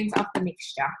 tablespoons of the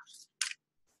mixture.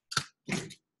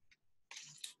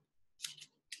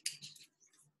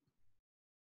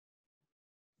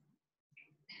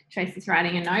 Tracy's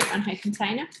writing a note on her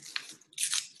container.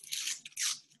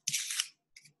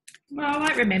 Well, I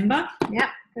won't remember. Yep,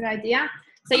 good idea.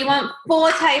 So you want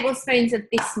 4 tablespoons of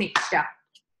this mixture.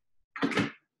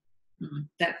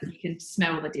 That you can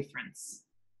smell the difference.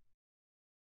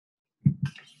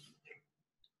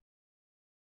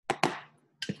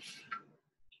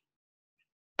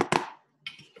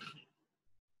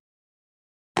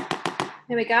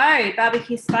 There we go.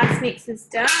 Barbecue spice mix is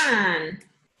done.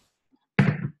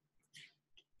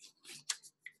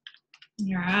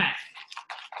 All right.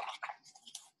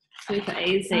 Super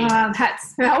easy. Oh, that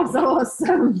smells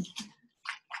awesome.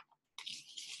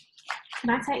 Can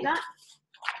I take that?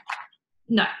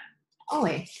 No. Oh,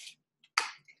 yeah.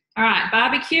 All right,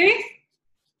 barbecue.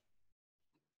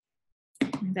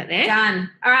 Is that there?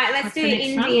 Done. All right, let's do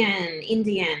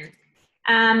Indian.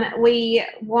 We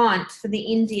want for the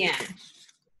Indian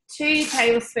 2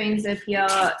 tablespoons of your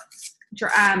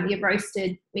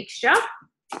roasted mixture.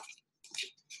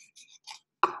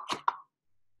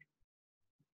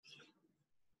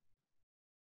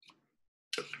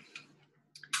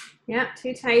 Yeah,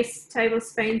 2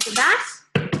 tablespoons of that.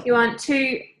 You want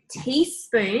 2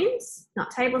 teaspoons,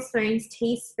 not tablespoons,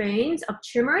 teaspoons of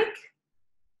turmeric.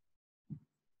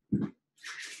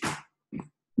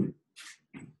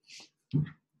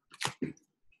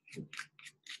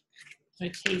 So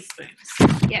teaspoons.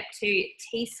 Yep, 2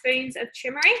 teaspoons of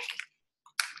turmeric.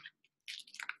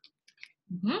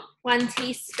 1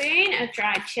 teaspoon of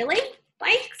dried chili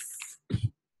flakes.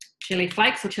 Chili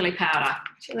flakes or chili powder?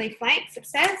 Chili flakes, it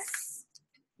says.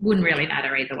 Wouldn't really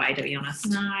matter either way, to be honest.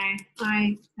 No,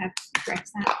 I have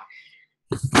regrets that.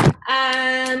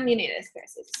 You need a pair of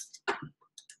scissors.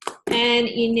 And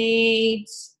you need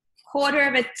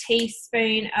 1/4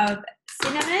 teaspoon of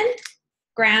cinnamon,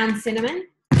 ground cinnamon.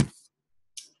 I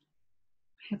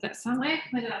have that somewhere.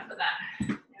 Where did I put that?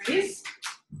 There it is.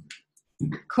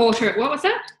 What was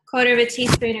that? 1/4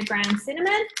 teaspoon of ground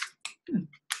cinnamon.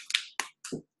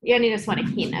 You only just want a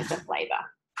hint of the flavour.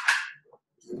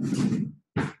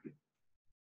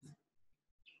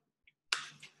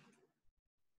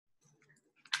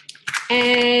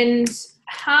 And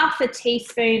 1/2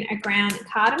 teaspoon of ground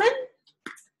cardamom.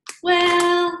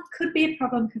 Well, could be a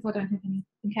problem because I don't have any.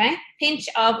 Okay. Pinch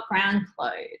of ground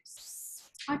cloves.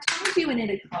 I told you we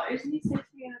needed cloves and you said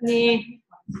Yeah.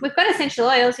 We've got essential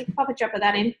oils. You can pop a drop of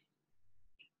that in.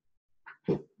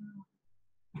 Have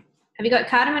you got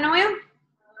cardamom oil?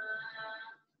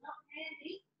 Not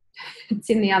handy. It's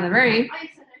in the other room. I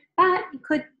used to do. But you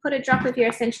could put a drop of your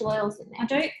essential oils in there. I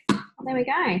do. Oh, there we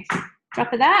go.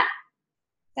 Drop of that.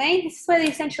 See, this is where the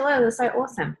essential oils are so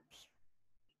awesome.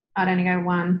 I'd only go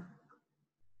 1.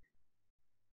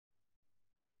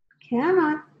 Come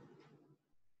on.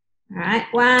 All right,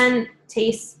 1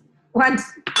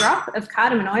 drop of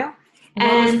cardamom oil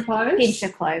and pinch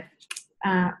of clove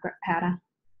powder.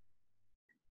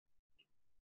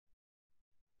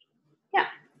 Yeah,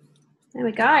 there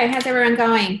we go. How's everyone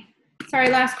going? Sorry,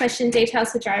 last question.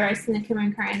 Details for dry roasting the cumin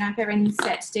and coriander. I've everything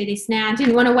set to do this now.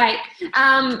 Didn't want to wait.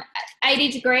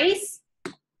 80 degrees.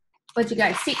 What'd you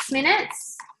go? 6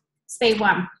 minutes? Speed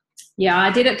 1. Yeah,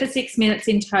 I did it for 6 minutes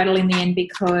in total in the end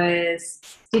because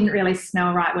it didn't really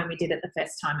smell right when we did it the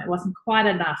first time. It wasn't quite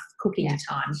enough cooking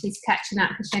time. She's catching up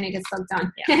because Jenny just logged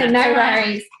on. Yeah, no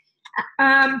worries.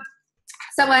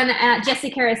 Someone,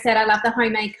 Jessica has said, I love the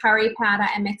homemade curry powder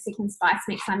and Mexican spice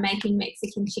mix. I'm making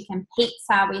Mexican chicken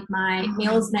pizza with my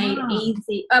meals made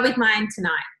easy. Oh, with mine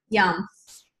tonight. Yum.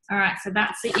 All right, so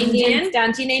that's the Indian's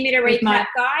done. Do you need me to recap,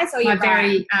 guys? Or my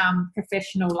very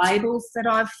professional labels that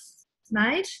I've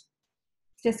made?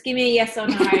 Just give me a yes or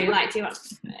no. Like, do you want,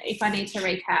 if I need to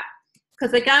recap?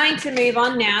 Because we're going to move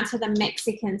on now to the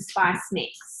Mexican spice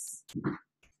mix.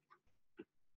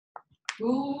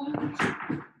 Ooh.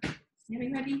 Are we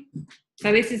ready?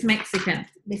 So this is Mexican.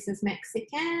 This is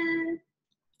Mexican.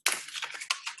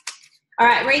 All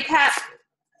right, recap.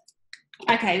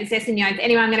 Okay, this is in yolk.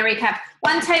 Anyway, I'm going to recap.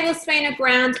 1 tablespoon of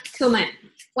ground cumin,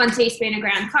 1 teaspoon of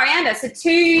ground coriander. So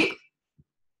 2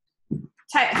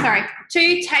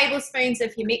 tablespoons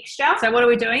of your mixture. So what are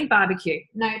we doing? Barbecue.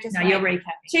 No, you're recapping.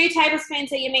 2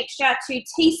 tablespoons of your mixture, 2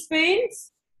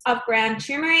 teaspoons of ground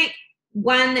turmeric,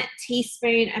 1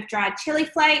 teaspoon of dried chili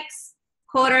flakes,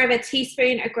 1/4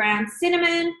 teaspoon of ground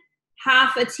cinnamon,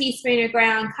 1/2 teaspoon of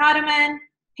ground cardamom,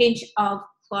 pinch of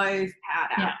clove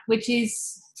powder. Yeah, which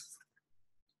is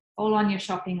all on your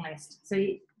shopping list. So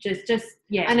you just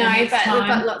I know, but we've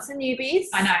got lots of newbies.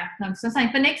 I know. I'm just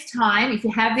saying for next time, if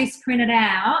you have this printed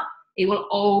out, it's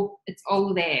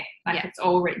all there. It's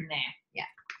all written there. Yeah.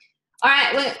 All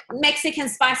right, well, Mexican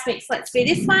spice mix. Let's do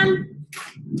this one.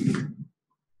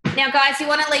 Now, guys, you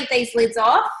want to leave these lids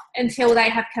off until they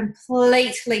have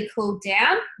completely cooled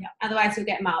down. Yeah. Otherwise, you'll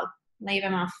get mold. Leave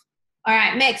them off. All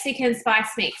right, Mexican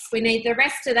spice mix. We need the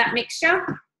rest of that mixture.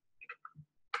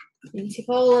 You tip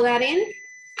all of that in.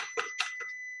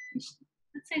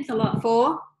 That seems a lot.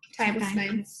 4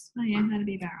 tablespoons. Oh, yeah, that'd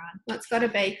be about right. Well, it's got to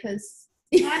be because...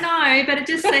 I know, but it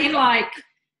just seemed like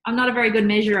I'm not a very good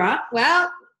measurer. Well,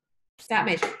 start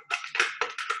measuring.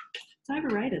 It's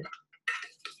overrated.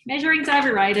 Measuring's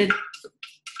overrated.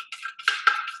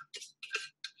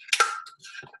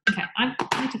 Okay, I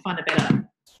need to find a better.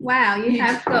 Wow, you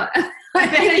have got... I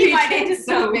think you might need to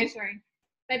start measuring.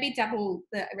 Maybe double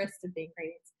the rest of the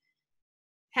ingredients.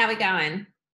 How are we going?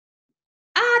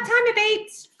 Timer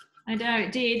beeps. I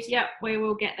did. Yep, we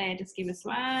will get there. Just give us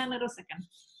one little second.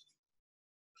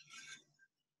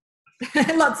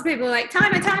 Lots of people are like,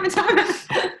 timer.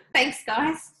 Thanks,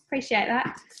 guys. Appreciate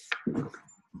that.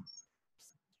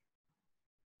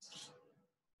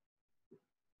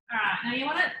 All right, now you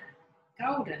want it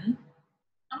golden.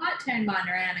 I might turn mine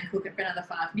around and cook it for another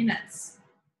 5 minutes.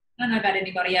 I don't know about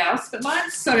anybody else, but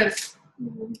mine's sort of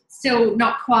still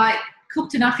not quite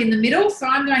cooked enough in the middle, so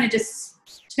I'm going to just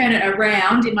turn it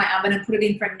around in my oven and put it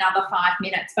in for another 5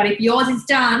 minutes. But if yours is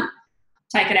done,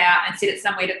 take it out and sit it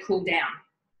somewhere to cool down.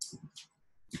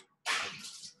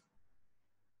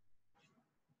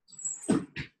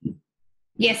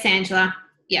 Yes, Angela.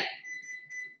 Yep.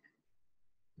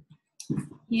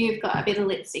 You've got a bit of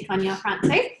lipstick on your front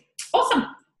teeth. Awesome.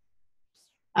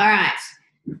 All right.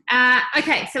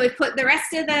 Okay, so we've put the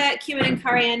rest of the cumin and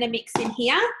coriander mix in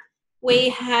here. We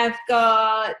have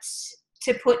got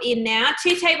to put in now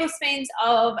 2 tablespoons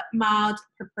of mild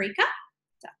paprika.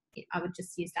 So I would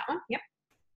just use that one. Yep.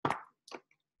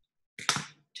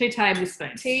 2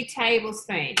 tablespoons. 2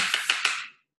 tablespoons.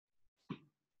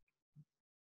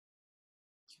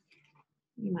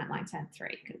 You might like to add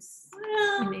 3 because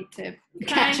we need to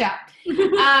catch up.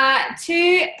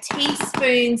 2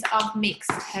 teaspoons of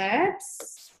mixed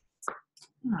herbs.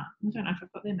 Oh, I don't know if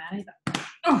I've got them out either.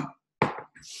 Oh.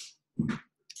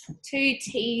 2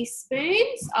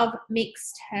 teaspoons of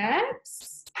mixed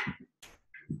herbs.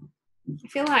 I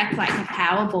feel like a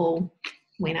Powerball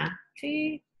winner.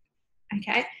 2.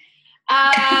 Okay.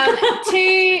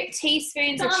 2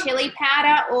 teaspoons of chili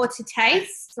powder or to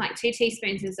taste. Like 2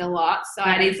 teaspoons is a lot. So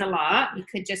that is a lot. You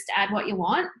could just add what you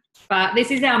want. But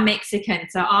this is our Mexican.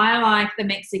 So I like the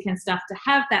Mexican stuff to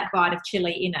have that bite of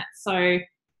chili in it. So,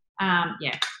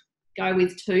 yeah, go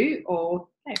with 2 or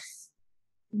less.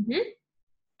 Mm-hmm.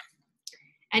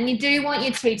 And you do want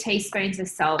your 2 teaspoons of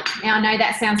salt. Now, I know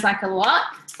that sounds like a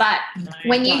lot, but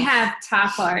when you have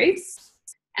tacos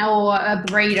or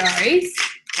burritos,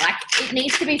 like it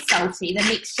needs to be salty. The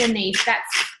mixture needs,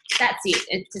 that's it.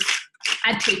 It just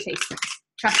add 2 teaspoons.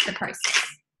 Trust the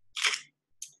process.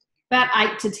 About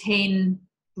 8 to 10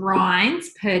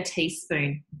 grinds per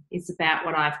teaspoon is about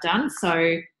what I've done.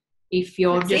 So if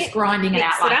you're grinding it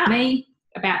out like me,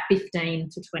 about 15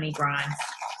 to 20 grinds.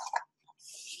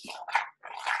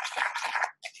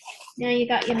 Now you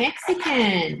got your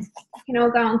Mexican. You can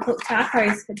all go and cook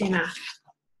tacos for dinner.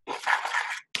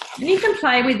 And you can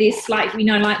play with this, like, you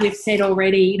know, like we've said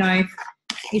already, you know,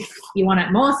 if you want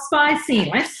it more spicy,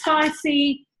 less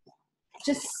spicy,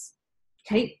 just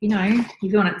keep, you know,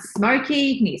 if you want it smoky,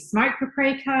 you can use smoked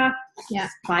paprika. Yeah.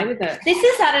 Just play with it. This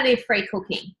is additive-free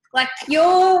cooking. Like,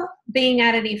 you're being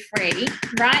additive-free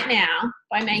right now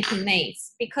by making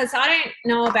these, because I don't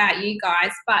know about you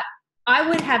guys, but I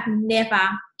would have never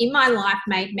in my life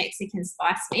made Mexican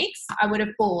spice mix. I would have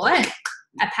bought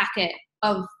a packet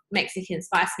of Mexican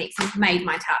spice mix and made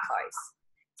my tacos.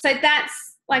 So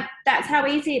that's how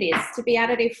easy it is to be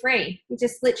additive-free. You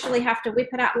just literally have to whip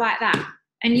it up like that.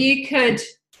 And you could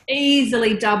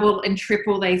easily double and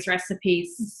triple these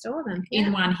recipes, store them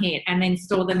in one hit, and then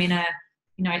store them in a,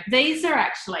 you know, these are what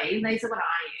I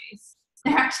use.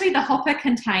 They're actually the hopper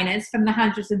containers from the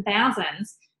hundreds and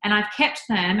thousands, and I've kept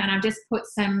them, and I've just put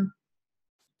some,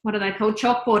 what are they called,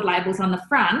 chalkboard labels on the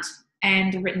front,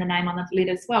 and written the name on the lid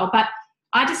as well. But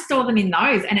I just store them in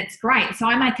those, and it's great. So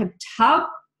I make a tub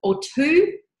or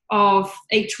two of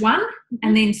each one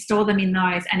and then store them in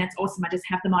those, and it's awesome. I just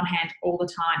have them on hand all the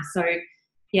time. So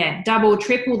yeah, double,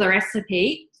 triple the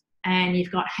recipe, and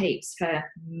you've got heaps for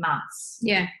months.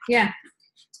 Yeah.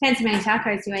 Depends how many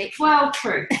tacos you eat. Well,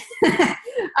 true.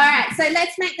 All right, so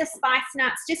let's make the spice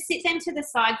nuts. Just sit them to the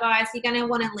side, guys. You're going to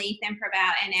want to leave them for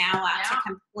about an hour to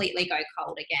completely go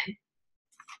cold again.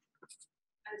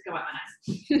 Let's go wipe my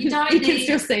nose. You don't You need, can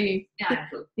still see you.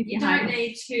 No, you don't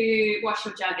need to wash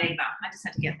your jug either. I just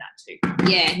had to get that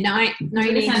too. Yeah, no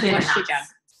need to wash your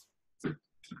jug.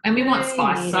 And we want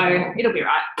spice, so it'll be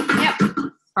right.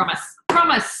 Yep. Promise.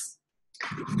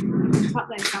 Pop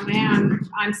those somewhere.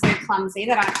 I'm so clumsy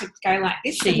that I could go like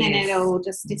this, and then it'll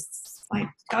just like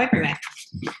go everywhere.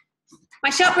 My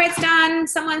shortbread's done.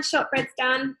 Someone's shortbread's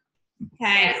done.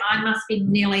 Okay. Yeah, mine must be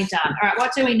nearly done. All right,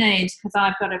 what do we need? Because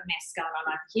I've got a mess going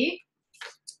on over here.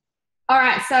 All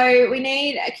right, so we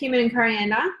need a cumin and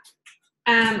coriander,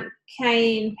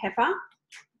 cayenne pepper,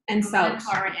 and salt. And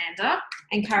coriander.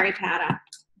 And curry powder.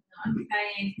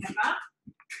 Cayenne pepper.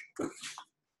 I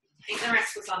think the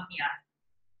rest was on here.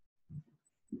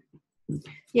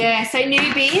 Yeah, so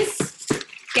newbies,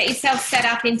 get yourself set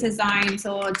up into zones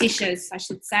or dishes, I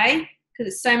should say,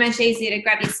 because it's so much easier to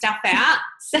grab your stuff out.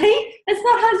 See? It's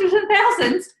not hundreds and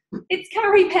thousands. It's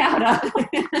curry powder.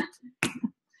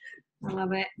 I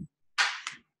love it.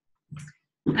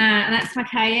 And that's my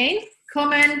cayenne.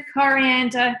 Cumin,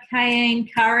 coriander, cayenne,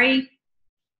 curry.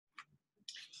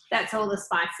 That's all the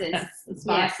spices. That's the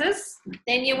spices. Yeah.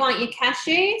 Then you want your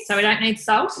cashews. So we don't need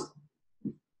salt?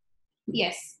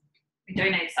 Yes. We do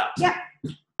need salt. Yep.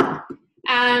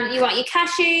 You want your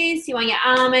cashews, you want your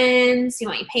almonds, you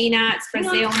want your peanuts,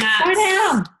 Brazil nuts. Slow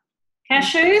down.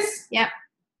 Cashews. Yep.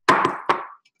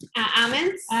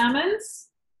 Almonds. Almonds.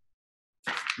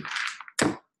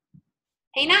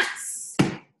 Peanuts.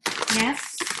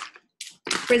 Yes.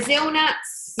 Brazil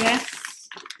nuts. Yes.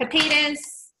 Pepitas.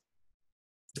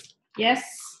 Yes.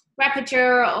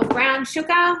 Rapadura or brown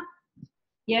sugar.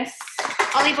 Yes.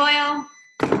 Olive oil.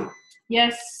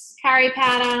 Yes. Curry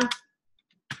powder.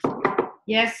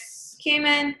 Yes.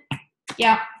 Cumin.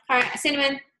 Yep.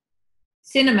 Cinnamon.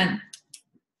 Cinnamon.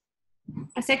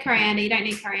 I said coriander. You don't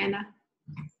need coriander.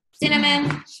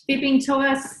 Cinnamon. Bipping to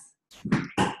us.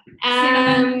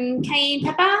 Cayenne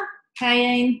pepper.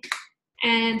 Cayenne.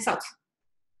 And salt.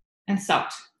 And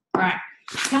salt. All right.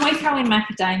 Can we throw in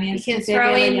macadamias? You can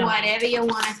throw in whatever you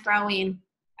want to throw in.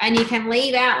 And you can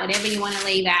leave out whatever you want to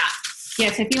leave out.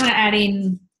 Yeah, so if you want to add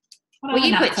in... Well,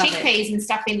 you put chickpeas and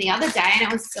stuff in the other day and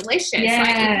it was delicious. Yeah, like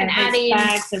you can add in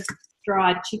bags of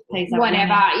dried chickpeas.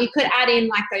 Whatever. You could add in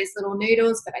like those little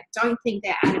noodles, but I don't think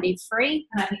they're additive-free.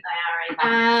 I don't think they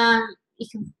are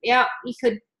either. You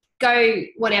could go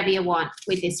whatever you want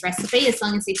with this recipe as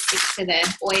long as you stick to the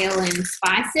oil and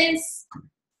spices.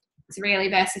 It's really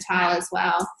versatile as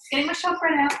well. Getting my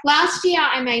shortbread out. Last year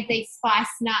I made these spice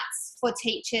nuts for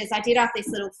teachers. I did up this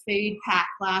little food pack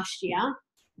last year.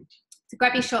 So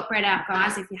grab your shortbread out,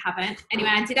 guys, if you haven't. Anyway,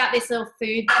 I did up this little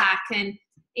food pack and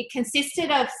it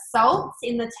consisted of salts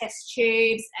in the test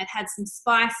tubes. It had some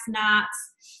spice nuts.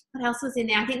 What else was in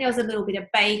there? I think there was a little bit of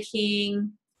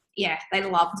baking. Yeah, they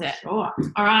loved it. Sure.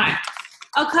 All right.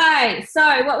 Okay,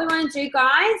 so what we want to do,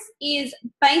 guys, is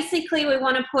basically we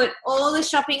want to put all the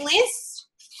shopping list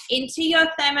into your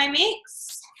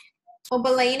Thermomix or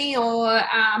Bellini or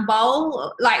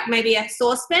bowl, like maybe a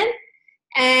saucepan,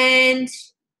 and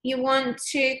you want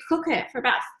to cook it for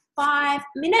about 5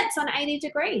 minutes on 80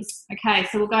 degrees. Okay,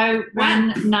 so we'll go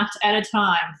one nut at a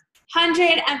time.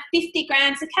 150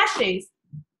 grams of cashews.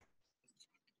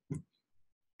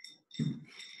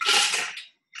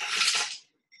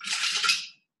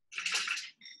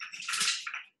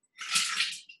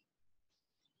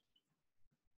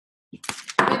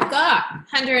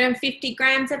 150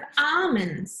 grams of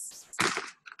almonds.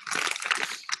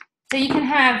 So you can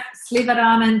have slivered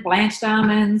almond, blanched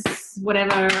almonds,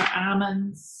 whatever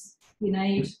almonds you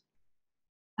need.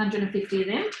 150 of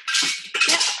them.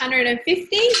 Yep,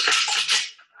 150.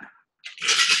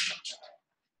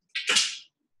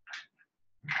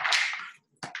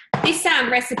 This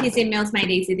recipe is in Meals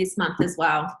Made Easy this month as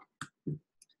well.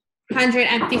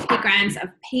 150 grams of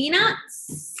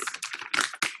peanuts.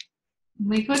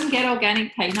 We couldn't get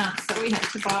organic peanuts, so we had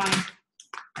to buy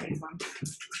these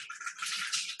ones.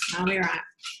 I'll be right.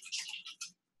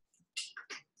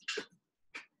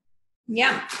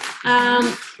 Yep.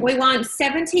 We want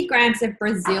 70 grams of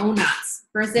Brazil nuts.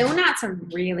 Brazil nuts are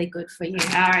really good for you.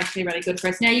 Are actually really good for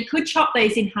us. Now, you could chop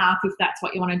these in half if that's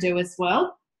what you want to do as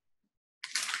well.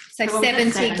 So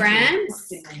 70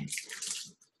 grams.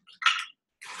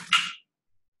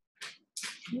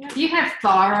 If you have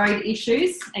thyroid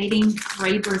issues, eating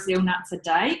 3 Brazil nuts a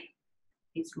day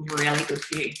is really good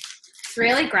for you. It's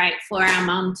really great for our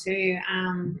mum too,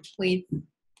 with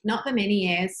not the many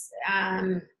years,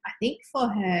 I think for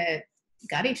her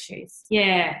gut issues.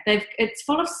 Yeah, it's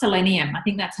full of selenium. I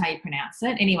think that's how you pronounce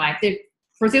it. Anyway, the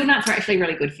Brazil nuts are actually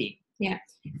really good for you. Yeah.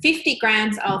 50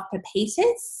 grams of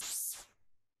pepitas.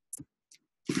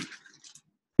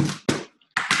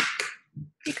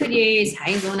 You could use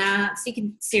hazelnuts. You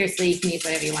can use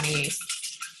whatever you want to use.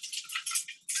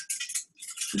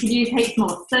 You could use heaps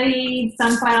more seeds,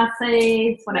 sunflower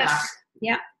seeds, whatever.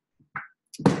 Yep.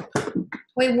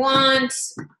 We want,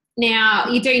 now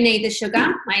you do need the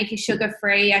sugar. Like if you're sugar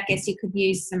free, I guess you could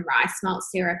use some rice malt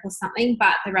syrup or something,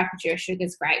 but the Rapidura sugar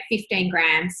is great. 15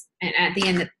 grams, and at the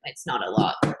end it's not a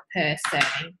lot per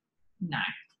serving. No.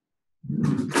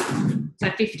 So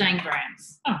 15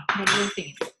 grams. Oh, what do you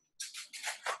think?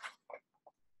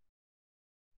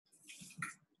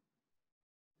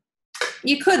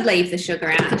 You could leave the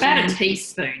sugar out. It's about a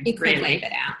teaspoon. You could leave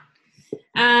it out.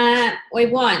 We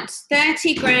want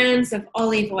 30 grams of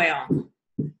olive oil.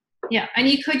 Yeah, and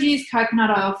you could use coconut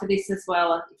oil for this as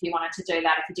well if you wanted to do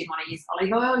that. If you didn't want to use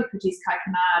olive oil, you could use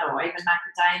coconut or even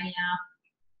macadamia.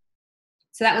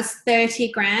 So that was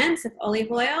 30 grams of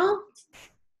olive oil.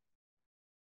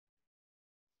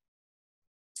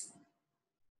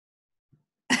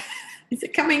 Is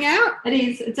it coming out? It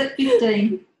is. It's at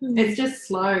 15. It's just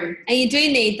slow. And you do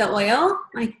need the oil.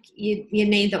 Like you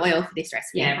need the oil for this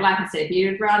recipe. Yeah, but like I said, if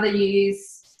you'd rather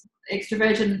use extra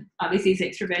virgin, this is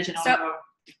extra virgin olive oil.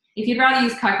 If you'd rather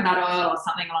use coconut oil or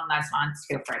something along those lines,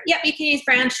 feel free. Yep, you can use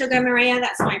brown sugar, Maria.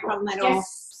 That's no problem at all.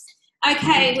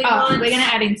 Okay, we're going to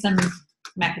add in some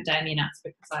macadamia nuts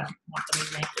because I want them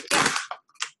in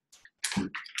there.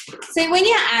 So when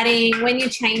you're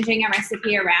changing a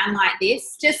recipe around like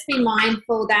this, just be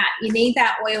mindful that you need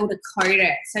that oil to coat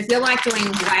it. So if you're like doing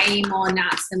way more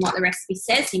nuts than what the recipe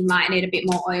says, you might need a bit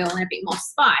more oil and a bit more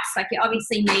spice. Like you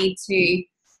obviously need to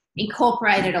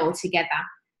incorporate it all together.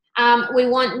 We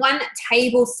want 1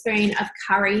 tablespoon of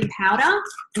curry powder,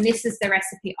 and this is the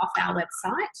recipe off our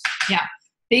website. Yeah,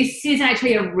 this is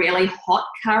actually a really hot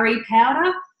curry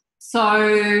powder. So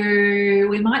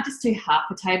we might just do half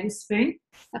a tablespoon.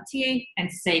 Up to you.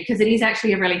 And see, because it is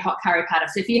actually a really hot curry powder.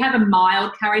 So if you have a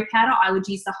mild curry powder, I would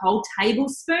use the whole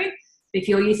tablespoon. If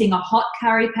you're using a hot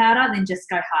curry powder, then just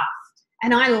go half.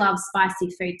 And I love spicy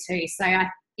food too. So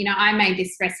I made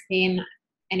this recipe, and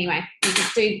anyway, you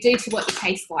just do to what your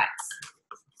taste likes.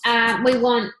 We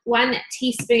want 1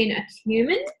 teaspoon of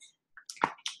cumin.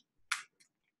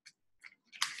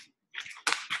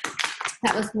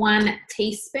 That was 1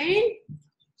 teaspoon.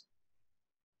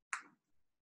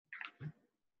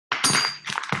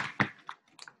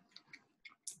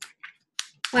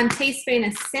 1 teaspoon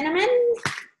of cinnamon.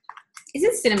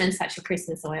 Isn't cinnamon such a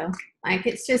Christmas oil? Like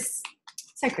it's just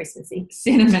so Christmassy.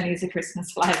 Cinnamon is a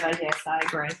Christmas flavour, yes, I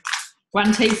agree.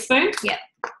 1 teaspoon? Yep.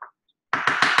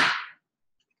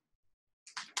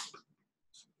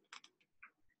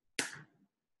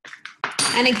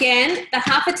 And again, the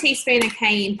half a teaspoon of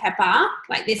cayenne pepper,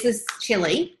 like this is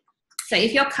chili. So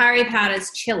if your curry powder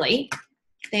is chili,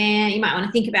 then you might want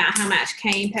to think about how much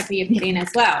cayenne pepper you put in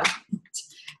as well.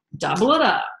 Double it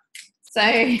up. So,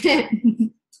 I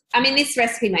mean, this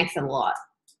recipe makes a lot.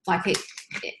 Like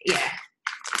yeah.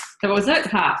 So what was it?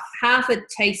 Half a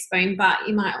teaspoon, but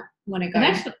you might want to go.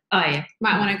 Might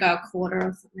want to go a quarter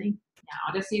or something. Yeah,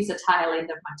 I'll just use the tail end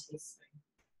of my teaspoon.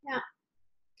 Yeah.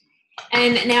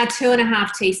 And now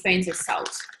 2.5 teaspoons of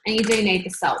salt. And you do need the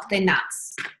salt. They're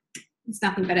nuts. There's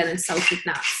nothing better than salted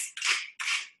nuts.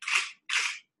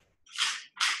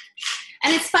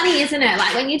 And it's funny, isn't it?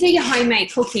 Like when you do your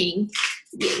homemade cooking,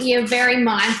 you're very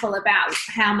mindful about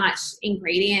how much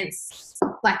ingredients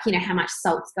like, you know, how much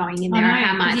salt's going in there, I or know,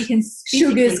 how 'cause much you can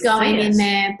sugar's physically going see in it.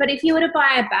 there. But if you were to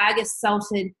buy a bag of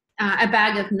salted, a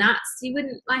bag of nuts, you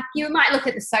wouldn't, like, you might look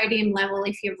at the sodium level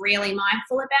if you're really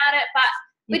mindful about it, but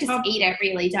we just eat it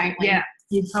really, don't we? Yeah,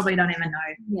 you probably don't even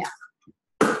know. Yeah.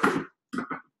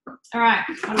 All right,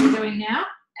 what are we doing now?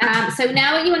 So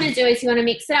now what you want to do is you want to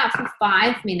mix it up for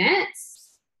 5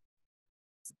 minutes.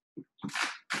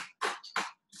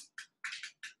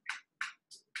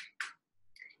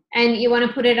 And you want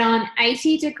to put it on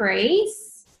 80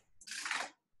 degrees.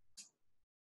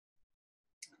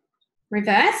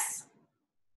 Reverse.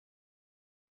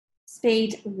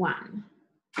 Speed 1.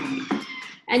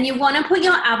 And you want to put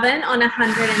your oven on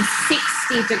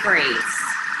 160 degrees.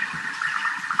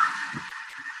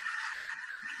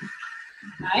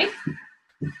 Okay.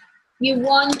 You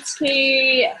want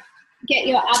to get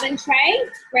your oven tray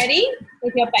ready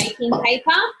with your baking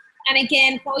paper. And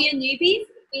again, for your newbies,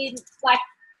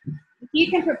 if you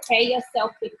can prepare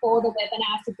yourself before the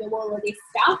webinar to do all of this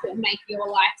stuff, it'll make your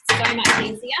life so much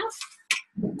easier.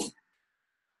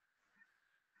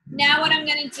 Now what I'm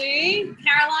going to do,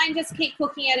 Caroline, just keep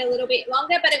cooking it a little bit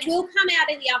longer, but it will come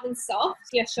out of the oven soft,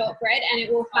 your shortbread, and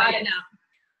it will harden up.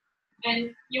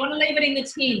 And you want to leave it in the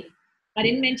tin. I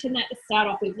didn't mention that to start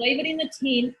off with. Leave it in the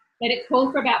tin, let it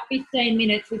cool for about 15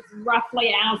 minutes, which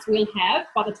roughly ours will have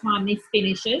by the time this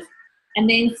finishes, and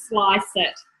then slice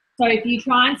it. So if you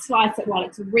try and slice it while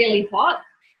it's really hot,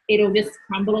 it'll just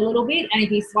crumble a little bit, and if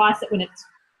you slice it when it's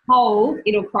cold,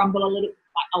 it'll crumble a little,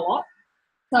 like a lot.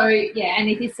 So yeah, and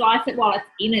if you slice it while it's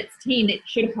in its tin, it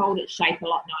should hold its shape a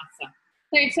lot nicer.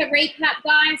 So to recap,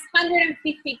 guys,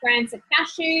 150 grams of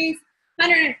cashews,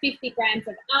 150 grams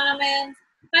of almonds,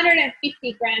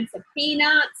 150 grams of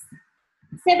peanuts,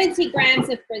 70 grams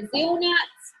of Brazil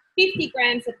nuts, 50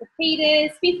 grams of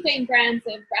pepitas, 15 grams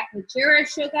of rapadura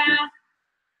sugar,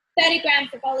 30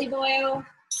 grams of olive oil,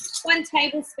 1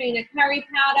 tablespoon of curry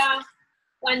powder,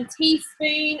 1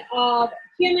 teaspoon of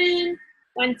cumin,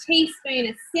 1 teaspoon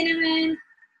of cinnamon,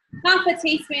 half a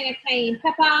teaspoon of cayenne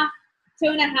pepper,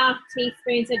 2.5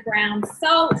 teaspoons of ground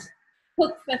salt.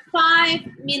 Cook for 5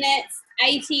 minutes,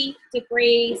 80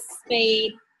 degrees,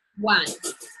 speed 1.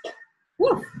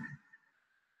 Woo.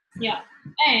 Yeah,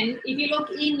 and if you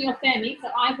look in your thermix, so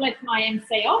I've left my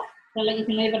MC off, so you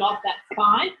can leave it off, that's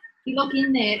fine. If you look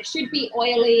in there, it should be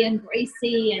oily and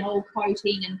greasy and all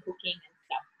coating and cooking and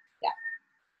stuff.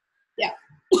 Yeah.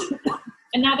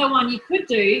 Another one you could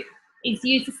do is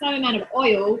use the same amount of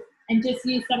oil and just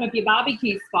use some of your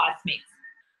barbecue spice mix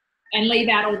and leave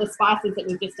out all the spices that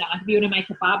we've just done. If you want to make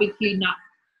a barbecue nut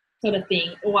sort of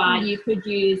thing, or you could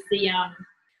use the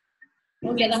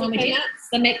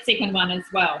the Mexican one as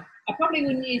well. I probably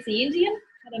wouldn't use the Indian.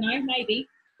 I don't know, maybe.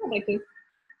 Probably could.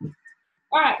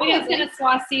 All right, we're just going to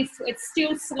slice this. It's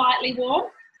still slightly warm,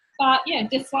 but yeah,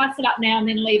 just slice it up now and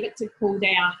then leave it to cool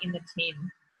down in the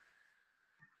tin.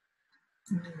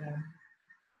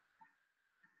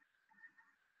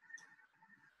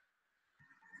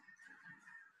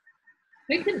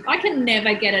 I can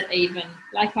never get it even.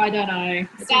 Like, I don't know.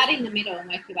 Start in the middle and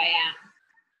work your way out.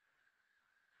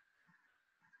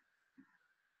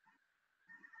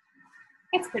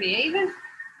 That's pretty even.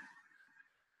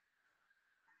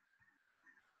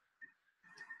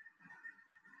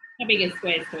 How big a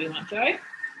squares do we want, Joe?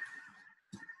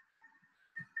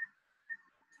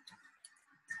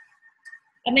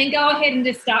 And then go ahead and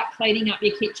just start cleaning up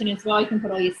your kitchen as well. You can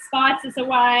put all your spices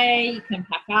away, you can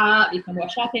pack up, you can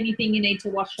wash up anything you need to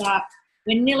wash up.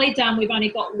 We're nearly done. We've only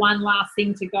got one last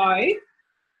thing to go,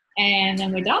 and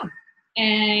then we're done.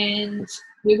 And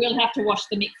we will have to wash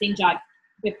the mixing jug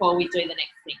before we do the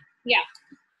next thing. Yeah.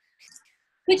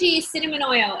 Could you use cinnamon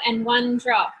oil and 1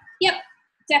 drop? Yep,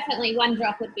 definitely 1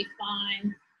 drop would be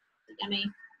fine. Yummy.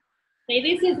 See,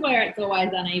 this is where it's always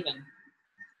uneven.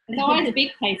 There's always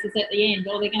big pieces at the end,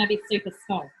 or they're going to be super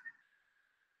small.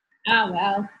 Oh,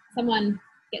 well, someone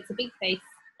gets a big piece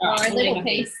or a little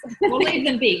piece. We'll leave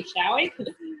them big, shall we?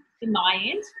 In my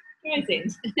end, Joe's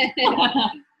end.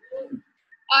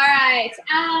 All right.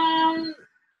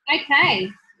 Okay.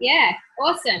 Yeah.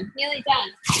 Awesome. Nearly done.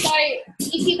 So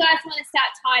if you guys want to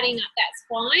start tidying up, that's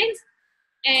fine.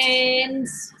 And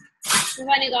we've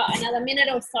only got another minute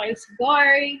or so to go.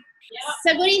 Yep.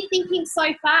 So what are you thinking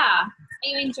so far? Are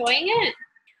you enjoying it?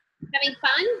 Having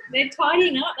fun? They're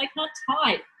tidying up. They can't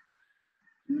type.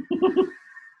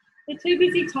 They're too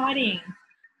busy tidying.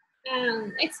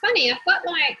 It's funny. I've got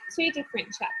like 2 different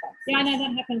chat boxes. Yeah, I know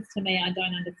that happens to me. I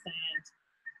don't understand.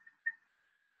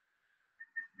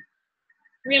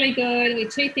 Really good. We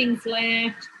have 2 things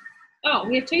left. Oh,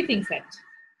 we have 2 things left.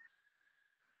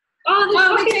 Oh, we do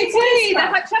chocolate too. The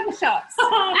stuff. hot chocolate shots.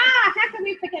 How can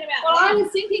we forget about Well, I that?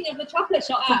 was thinking of the chocolate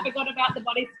shots and forgot about the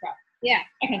body scrub. Yeah.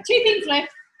 Okay, 2 things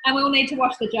left, and we'll need to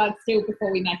wash the jug still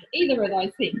before we make either of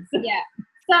those things. Yeah.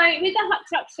 So with the hot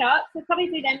chocolate shots, we'll probably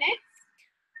do them next.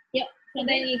 Yep. So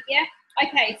then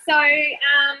okay, so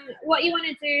what you want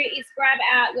to do is grab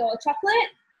out your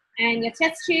chocolate and your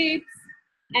test tubes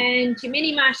and your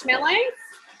mini marshmallows.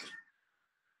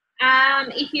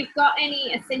 If you've got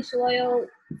any essential oil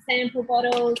sample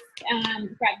bottles,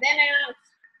 grab them out.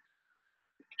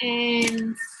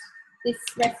 And this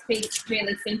recipe is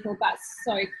really simple but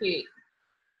so cute.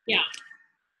 Yeah.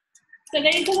 So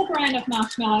these are the brand of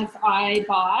marshmallows I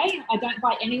buy. I don't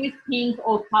buy any with pink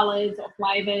or colours or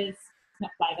flavours.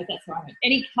 Not flavours, that's what I mean.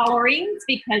 Any colourings,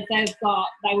 because they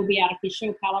will be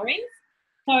artificial colourings.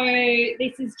 So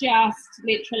this is just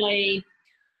literally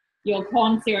your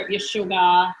corn syrup, your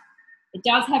sugar. It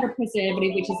does have a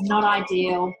preservative, which is not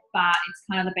ideal, but it's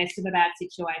kind of the best of a bad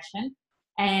situation.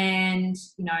 And,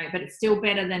 but it's still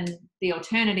better than the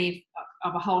alternative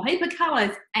of a whole heap of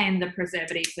colours and the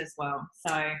preservatives as well.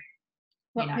 So,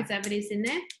 what preservatives in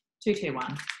there?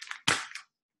 221.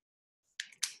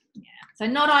 Yeah. So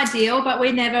not ideal, but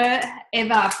we never,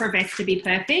 ever profess to be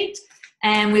perfect.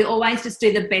 And we always just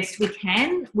do the best we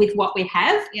can with what we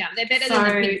have. Yeah, they're better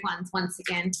than the pink ones, once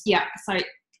again. Yeah, so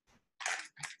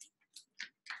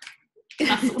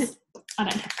muscles. I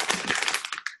don't know.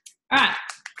 All right,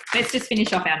 let's just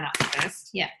finish off our nuts first.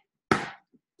 Yeah.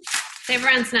 So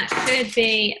everyone's nuts should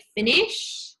be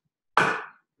finished.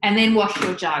 And then wash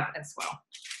your jug as well.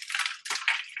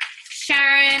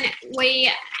 Sharon,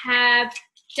 we have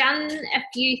done a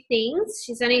few things.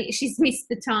 She's missed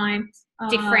the time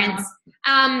difference.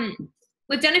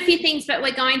 We've done a few things, but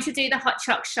we're going to do the hot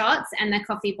choc shots and the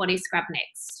coffee body scrub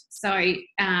next. So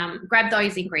grab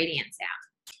those ingredients out.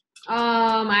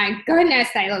 Oh my goodness,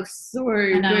 they look so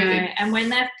good. And when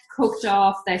they're cooked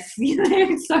off, they're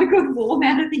so good warm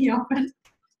out of the oven.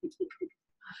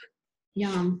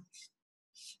 Yum.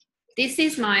 This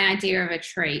is my idea of a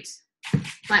treat.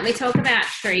 Like, we talk about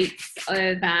treats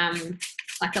of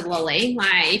like a lolly.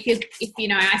 Like, if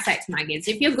I say it to my kids,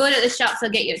 if you're good at the shops, I'll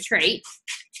get you a treat.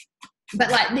 But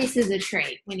like, this is a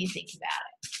treat when you think about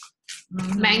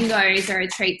it. Mm-hmm. Mangoes are a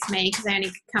treat to me because they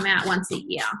only come out once a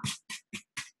year.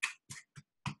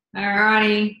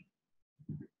 Alrighty.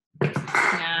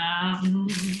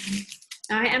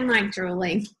 I am like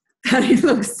drooling. That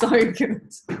looks so good.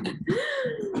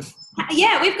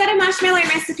 Yeah, we've got a marshmallow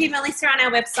recipe, Melissa, on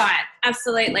our website.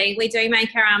 Absolutely. We do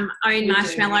make our own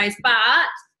marshmallows, but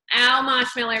our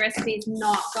marshmallow recipe is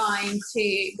not going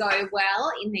to go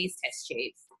well in these test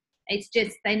tubes. It's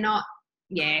just, they're not,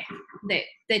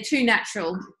 they're too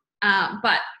natural.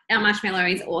 But our marshmallow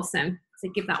is awesome. So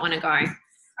give that one a go.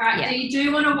 All right, so you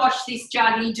do want to wash this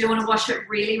jug and you do want to wash it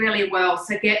really, really well.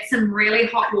 So get some really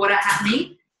hot water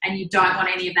happening, and you don't want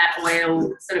any of that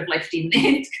oil sort of left in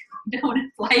there. You don't want to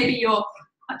flavour your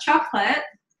hot chocolate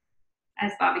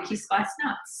as barbecue spice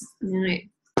nuts. No.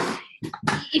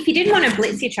 If you didn't want to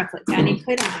blitz your chocolate down, you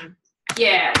could.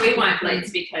 Yeah, we won't blitz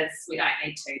because we don't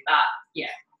need to, but yeah,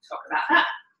 we'll talk about that.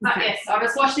 But yes, I'll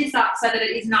just wash this up so that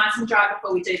it is nice and dry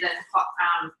before we do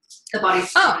the body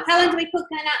scrub. Oh, how long do we cook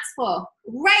the nuts for?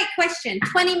 Great question.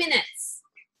 20 minutes.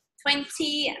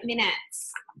 20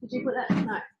 minutes. Did you put that?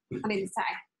 No, I didn't say.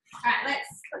 All right,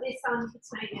 let's put this on for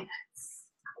 20 minutes.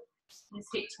 Just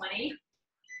hit 20,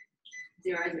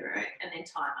 0, 0, and then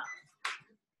timer.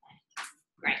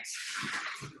 Great.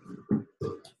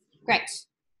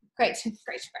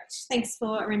 Thanks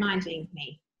for reminding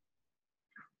me.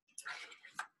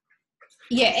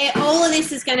 Yeah, all of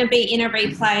this is going to be in a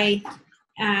replay.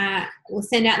 We'll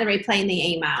send out the replay in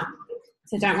the email.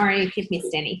 So don't worry if you've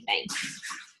missed anything.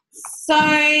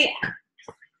 So,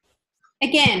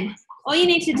 again, all you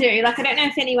need to do, like, I don't know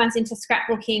if anyone's into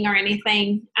scrapbooking or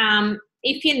anything.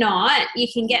 If you're not, you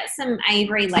can get some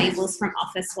Avery labels from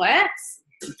Officeworks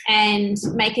and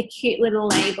make a cute little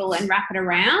label and wrap it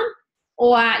around.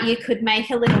 Or you could make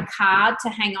a little card to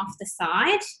hang off the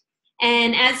side.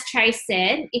 And as Trace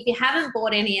said, if you haven't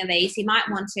bought any of these, you might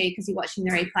want to because you're watching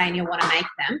the replay and you'll want to make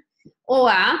them.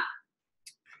 Or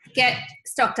get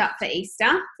stocked up for Easter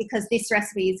because this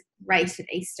recipe is great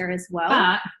at Easter as well.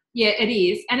 But, yeah, it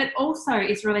is. And it also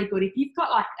is really good if you've got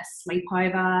like a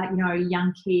sleepover,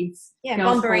 young kids,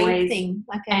 girls, boys, thing.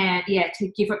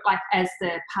 To give it like as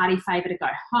the party favour to go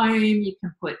home. You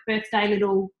can put birthday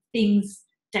little things,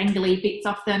 dangly bits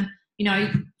off them.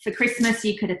 For Christmas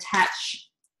you could attach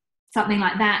something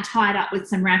like that, tie it up with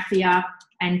some raffia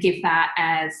and give that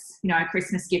as, a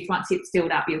Christmas gift. Once it's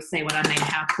filled up, you'll see what I mean,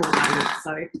 how cool that looks.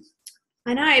 So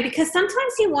I know, because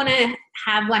sometimes you want to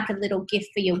have like a little gift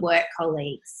for your work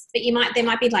colleagues, but there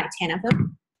might be like 10 of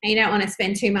them and you don't want to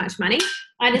spend too much money.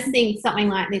 I just think something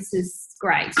like this is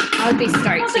great. I would be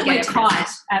stoked to get it tight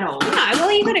at all. No,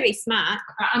 well, you've got to be smart.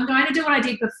 Right, I'm going to do what I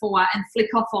did before and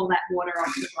flick off all that water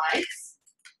off the blades.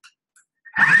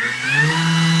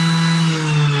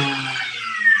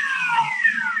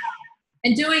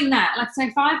 And doing that, like, so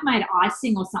if I've made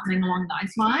icing or something along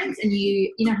those lines, and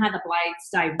you know how the blades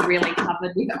stay really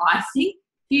covered with icing,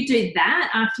 if you do that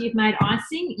after you've made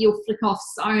icing, you'll flick off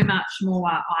so much more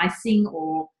icing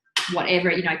or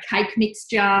whatever, you know, cake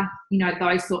mixture, you know,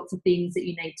 those sorts of things that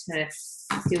you need to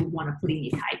still want to put in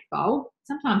your cake bowl.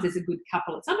 Sometimes there's a good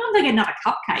sometimes I get another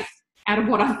cupcake out of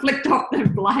what I flicked off the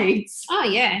blades. Oh,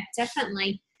 yeah,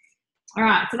 definitely. All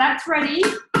right, so that's ready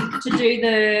to do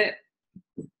the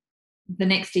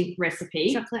next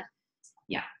recipe. Chocolate.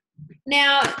 Yeah.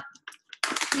 Now,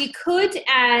 you could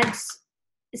add,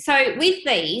 so with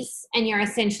these and your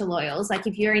essential oils, like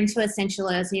if you're into essential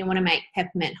oils and you want to make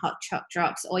peppermint hot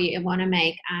drops, or you want to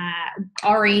make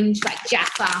orange, like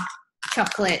Jaffa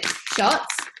chocolate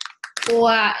shots,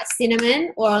 or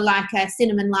cinnamon, or like a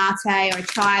cinnamon latte or a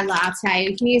chai latte,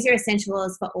 you can use your essential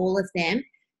oils for all of them.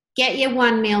 Get your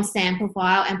 1 ml sample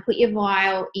vial and put your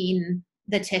vial in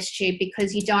the test tube,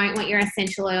 because you don't want your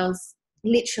essential oils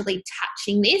literally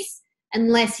touching this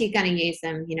unless you're going to use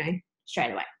them, you know,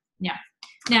 straight away. Yeah.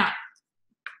 Now,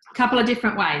 a couple of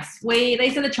different ways.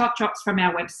 These are the choc drops from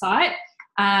our website.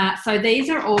 So these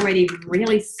are already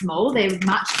really small. They're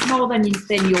much smaller than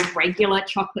your regular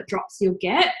chocolate drops you'll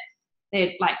get.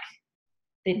 They're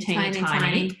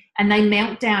teeny, and they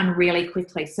melt down really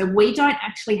quickly. So we don't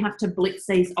actually have to blitz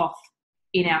these off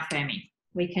in our Fermi.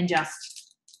 We can just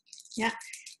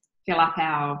fill up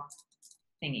our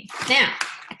thingy. Now,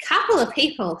 a couple of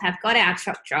people have got our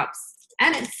choc drops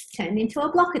and it's turned into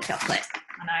a block of chocolate.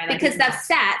 I know, because they've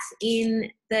sat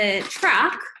in the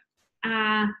truck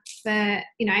for,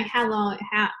 you know,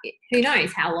 who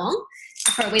knows how long,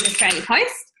 probably with Australia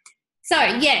Post. So,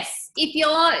 yes, if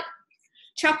your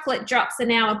chocolate drops are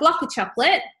now a block of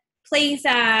chocolate, please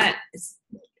tap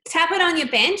it on your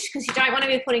bench, because you don't want to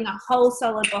be putting a whole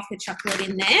solid block of chocolate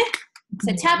in there.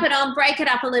 So tap it on, break it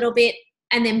up a little bit,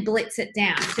 and then blitz it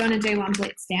down. Do you want to do one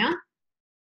blitz down?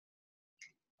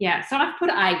 Yeah, so I've put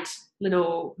 8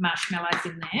 little marshmallows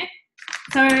in there.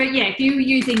 So, yeah, if you're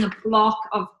using a block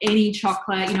of any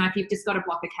chocolate, you know, if you've just got a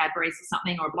block of Cadbury's or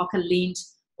something, or a block of Lindt,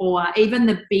 or even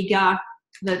the bigger,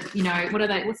 you know,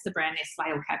 what's the brand,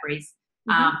 Nestle or Cadbury's?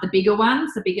 The bigger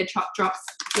ones, the bigger choc drops,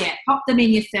 yeah, pop them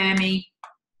in your Fermi.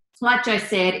 Like Joe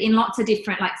said, in lots of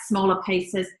different, like, smaller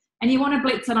pieces. And you want to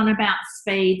blitz it on about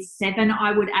speed 7,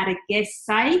 I would add a guess,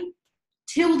 say,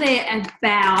 till they're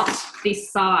about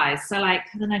this size. So, like,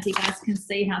 I don't know if you guys can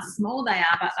see how small they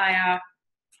are, but they are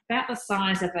about the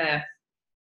size of I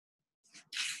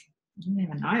don't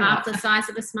even know. Half the size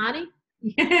of a Smartie?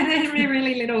 Yeah, they're really,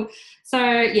 really little. So,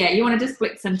 yeah, you want to just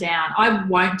blitz them down. I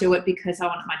won't do it because I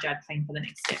want my jug clean for the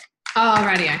next step. Oh,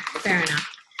 radio. Fair enough.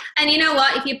 And you know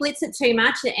what? If you blitz it too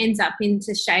much, it ends up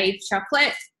into shaved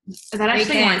chocolate. That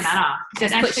actually won't matter.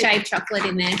 Just put shaved chocolate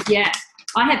in there. Yeah,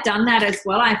 I have done that as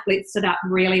well. I've blitzed it up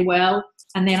really well,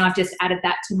 and then I've just added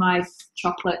that to my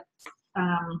chocolate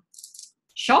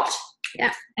shot.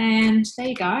 Yeah. And there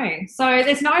you go. So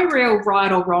there's no real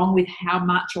right or wrong with how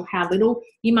much or how little.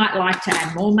 You might like to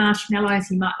add more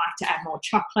marshmallows. You might like to add more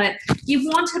chocolate. You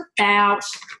want about,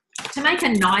 to make a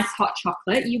nice hot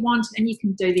chocolate, you want, and you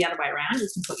can do the other way around. You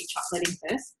can put your chocolate in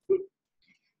first.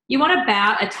 You want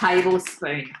about a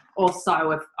tablespoon or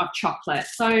so of chocolate.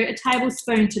 So a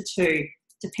tablespoon to 2.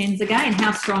 Depends, again,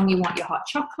 how strong you want your hot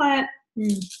chocolate.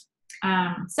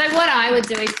 So what I would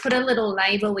do is put a little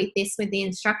label with this, with the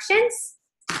instructions.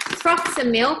 Froth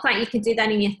some milk, like you could do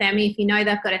that in your Fermi. If you know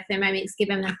they've got a Thermomix, give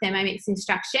them the Thermomix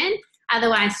instruction.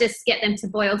 Otherwise, just get them to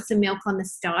boil some milk on the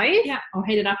stove. Yeah, or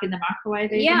heat it up in the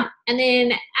microwave even. Yeah, and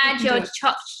then add your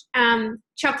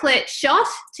chocolate shot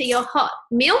to your hot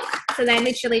milk. So they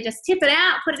literally just tip it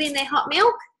out, put it in their hot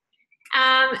milk.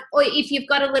 Or if you've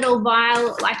got a little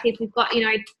vial, like if you've got, you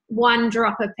know, 1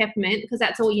 drop of peppermint, because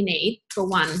that's all you need for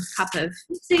 1 cup of,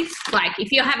 like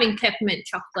if you're having peppermint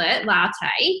chocolate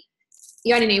latte,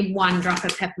 you only need 1 drop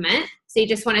of peppermint. So you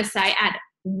just want to say add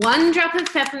 1 drop of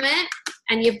peppermint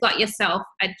and you've got yourself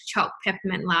a choc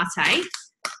peppermint latte.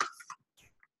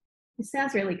 It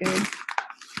sounds really good.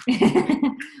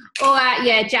 Or,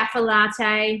 Jaffa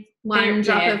latte, 1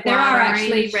 drop of there are orange.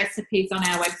 actually recipes on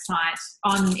our website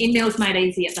in Meals Made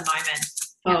Easy at the moment.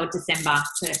 for December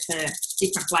for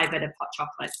different flavoured of hot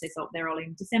chocolates. They're all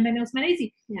in December Meals Made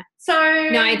Easy. Yeah. So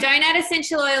no, don't add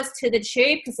essential oils to the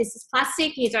tube because this is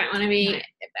plastic. You don't want to be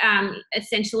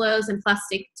essential oils and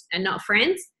plastic and not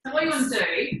friends. So what you want to do,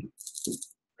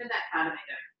 where'd that part of me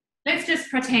go? Let's just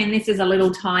pretend this is a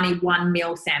little tiny 1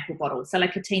 ml sample bottle. So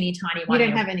like a teeny tiny 1 You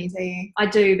don't ml. have any, do you? I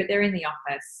do, but they're in the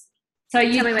office. So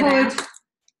you Tell me where they could, are.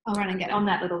 I'll run and get on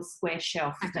that little square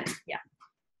shelf. Okay. Yeah.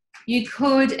 You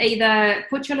could either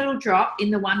put your little drop in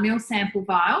the 1 ml sample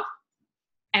vial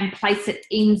and place it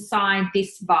inside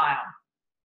this vial.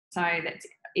 So that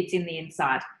it's in the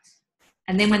inside.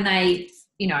 And then when they,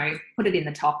 put it in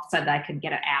the top so they can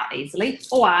get it out easily.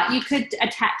 Or you could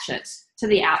attach it to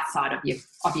the outside of your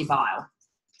vial.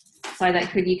 So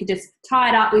that you could just tie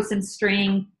it up with some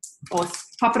string or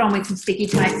pop it on with some sticky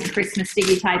tape, some Christmas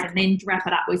sticky tape, and then wrap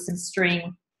it up with some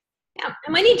string. Yeah.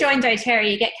 And when you join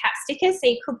doTERRA, you get cap stickers, so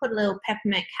you could put a little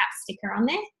peppermint cap sticker on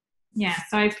there. Yeah,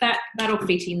 so if that'll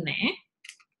fit in there.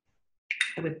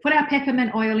 So we've put our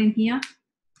peppermint oil in here.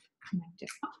 And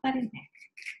just pop that in there.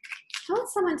 I want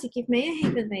someone to give me a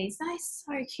heap of these. They're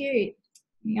so cute.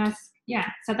 Yes, yeah.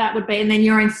 So that would be, and then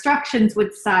your instructions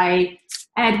would say,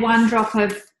 add 1 drop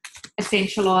of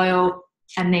essential oil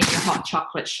and then your hot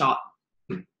chocolate shot.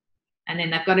 And then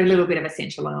they've got a little bit of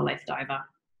essential oil left over.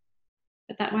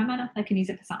 But that won't matter. They can use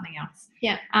it for something else.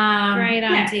 Yeah. Great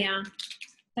idea.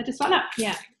 So just like that.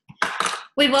 Yeah.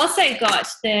 We've also got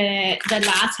the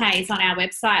lattes on our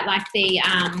website, like the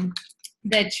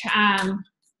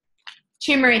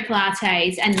turmeric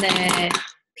lattes and the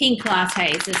pink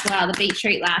lattes as well, the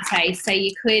beetroot lattes. So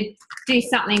you could do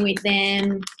something with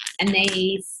them and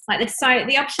these. Like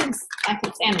the options, like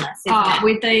it's endless, isn't it?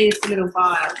 With these little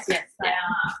vials, yes, they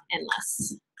are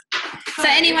endless. So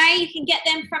anyway, you can get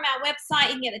them from our website.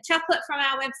 You can get the chocolate from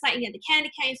our website. You can get the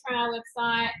candy canes from our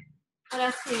website. What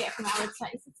else can you get from our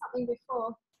website? You said something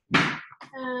before.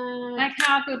 Like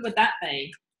how good would that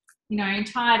be?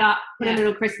 Tie it up, put a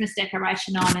little Christmas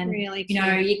decoration on, and really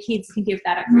your kids can give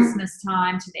that at Christmas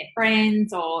time to their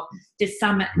friends, or just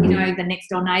some, the next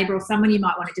door neighbour or someone you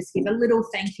might want to just give a little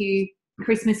thank you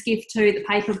Christmas gift to, the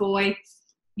paper boy,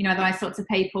 those sorts of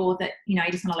people that, you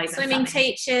just want to leave swimming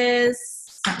teachers.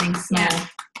 Something small. Yeah.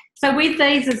 So with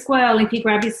these as well, if you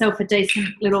grab yourself a decent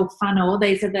little funnel,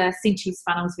 these are the Cinchies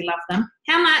funnels. We love them.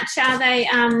 How much are they?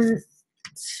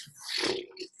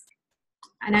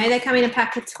 I know they come in a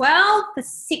pack of 12 for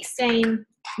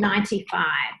 $16.95,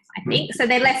 I think. So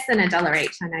they're less than $1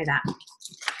 each. I know that.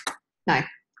 No,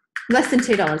 less than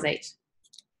 $2 each.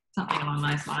 Something along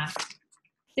those lines.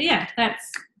 So yeah,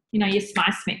 that's, your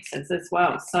spice mixes as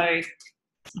well. So I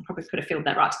probably could have filled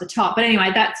that right to the top. But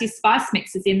anyway, that's your spice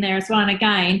mixes in there as well. And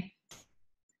again,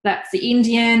 that's the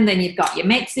Indian, then you've got your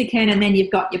Mexican, and then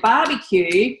you've got your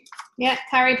barbecue. Yeah,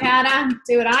 curry powder.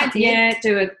 Do what I did. Yeah,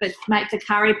 do it. But make the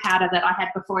curry powder that I had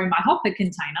before in my hopper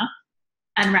container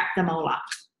and wrap them all up.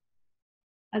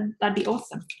 That'd be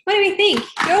awesome. What do we think?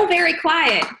 You're all very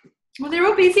quiet. Well, they're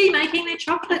all busy making their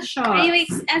chocolate shots. Are you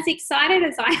as excited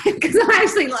as I am? Because I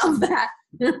actually love that.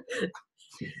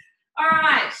 All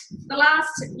right. The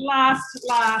last. Lucky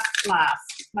last.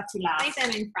 These are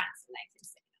in France and they can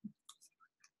see them.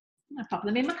 I'll pop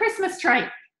them in my Christmas tree.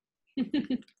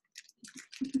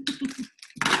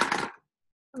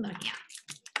 Hold on here.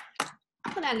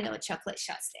 Put our little chocolate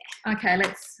shots there. Okay,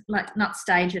 let's not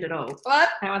stage it at all. What?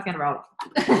 I was going to roll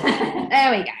it.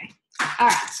 There we go. All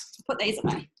right. Put these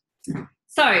away.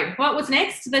 So what was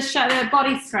next? The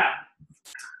body scrub.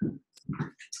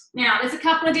 Now, there's a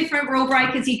couple of different rule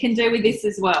breakers you can do with this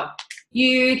as well.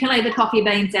 You can leave the coffee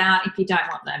beans out if you don't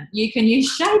want them. You can use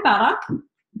shea butter,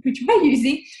 which we're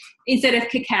using, instead of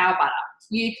cacao butter.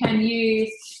 You can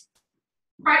use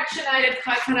fractionated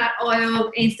coconut oil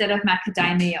instead of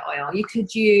macadamia oil. You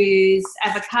could use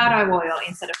avocado oil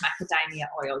instead of macadamia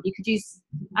oil. You could use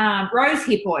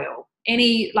rosehip oil,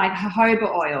 any like jojoba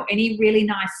oil, any really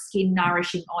nice skin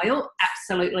nourishing oil.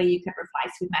 Absolutely, you could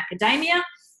replace with macadamia.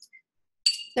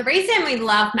 The reason we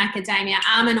love macadamia,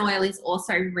 almond oil is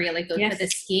also really good for the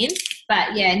skin.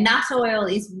 But yeah, nut oil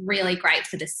is really great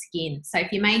for the skin. So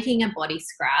if you're making a body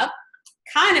scrub,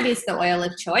 kind of is the oil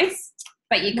of choice,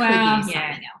 but you could use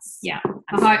something else. Yeah,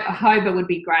 a jojoba would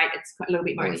be great. It's a little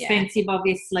bit more expensive,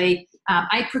 obviously.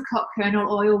 Apricot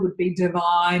kernel oil would be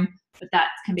divine, but that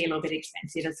can be a little bit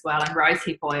expensive as well. And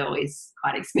rosehip oil is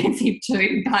quite expensive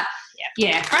too. But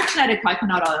yeah, fractionated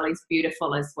coconut oil is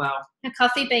beautiful as well. The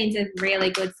coffee beans are really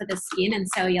good for the skin and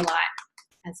cellulite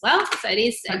as well. So it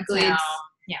is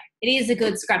it is a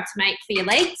good scrub to make for your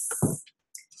legs.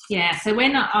 Yeah, so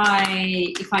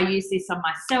if I use this on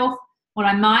myself, what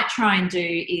I might try and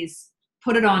do is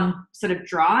put it on sort of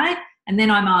dry and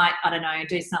then I might, I don't know,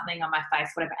 do something on my face,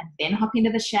 whatever, and then hop into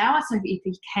the shower. So if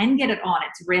you can get it on,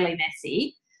 it's really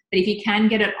messy. But if you can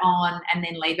get it on and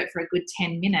then leave it for a good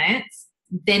 10 minutes,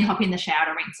 then hop in the shower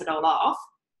to rinse it all off,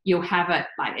 you'll have it,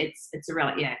 like, it's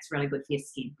really good for your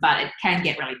skin. But it can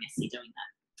get really messy doing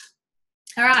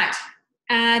that. All right.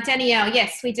 Danielle,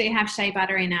 yes, we do have shea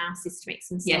butter in our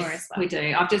Systemix and store as well. Yes, we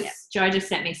do. Joe just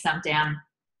sent me some down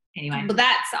anyway. Well,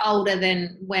 that's older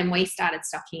than when we started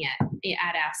stocking it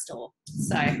at our store.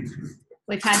 So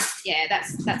we've had,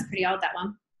 that's pretty old, that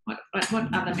one.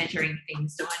 What other measuring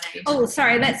things do I need? Oh,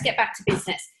 sorry, let's get back to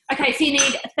business. Okay, so you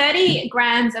need 30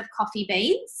 grams of coffee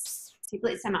beans. Do you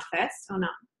blitz them up first or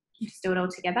not? Just do it all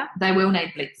together. They will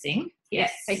need blitzing.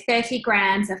 Yes. So 30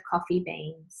 grams of coffee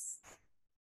beans.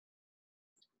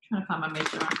 Trying to find my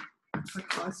measure.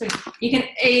 So you can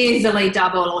easily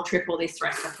double or triple this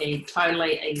recipe.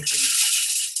 Totally easy.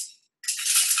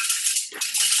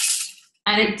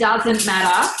 And it doesn't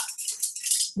matter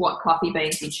what coffee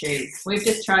beans you choose. We've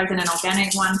just chosen an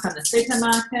organic one from the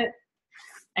supermarket,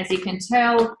 as you can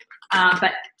tell,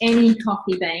 but any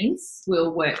coffee beans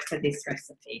will work for this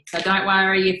recipe. So don't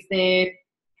worry if they're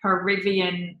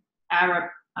Peruvian, Arab,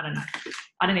 I don't know.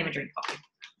 I don't even drink coffee.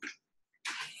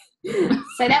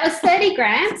 So that was 30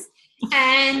 grams.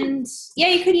 And, yeah,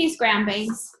 you could use ground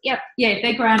beans. Yep. Yeah, if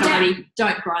they're ground already,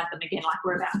 don't grind them again like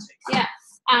we're about to. Yeah.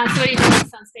 So what are you doing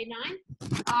this on, speed 9?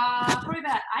 Probably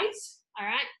about 8. All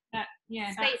right.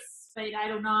 Speed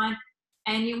 8 or 9.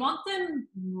 And you want them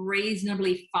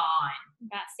reasonably fine.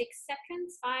 About 6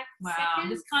 seconds, 5 Wow, seconds. I'm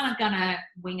just kind of going to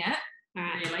wing it,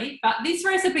 right. Really. But this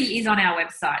recipe is on our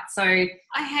website. So I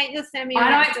hate the thermos.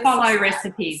 I don't follow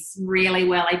recipes really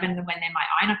well, even when they're my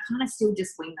own. I kind of still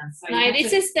just wing them. So no,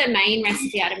 this is the main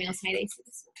recipe out of Meals Made Easy.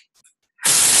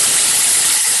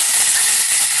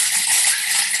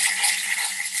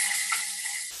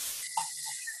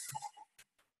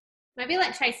 Maybe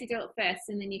let Tracy do it first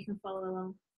and then you can follow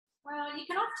along. Well, you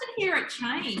can often hear it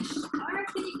change. I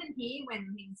reckon you can hear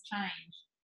when things change.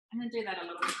 I'm going to do that a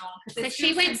little bit more. So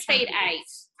she went speed 8.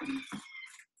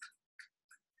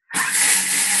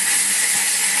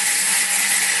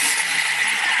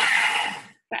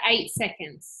 For 8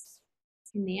 seconds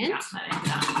in the end.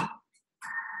 Yeah,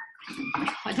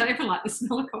 I don't even like the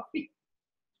smell of coffee.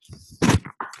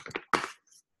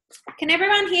 Can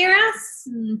everyone hear us?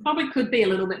 Probably could be a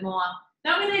little bit more.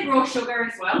 Don't we need raw sugar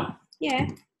as well? Yeah.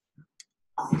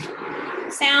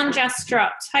 Sound just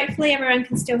dropped. Hopefully everyone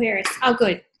can still hear us. Oh,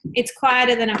 good. It's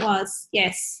quieter than it was.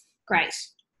 Yes. Great.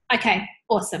 Okay.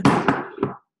 Awesome.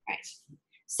 Great.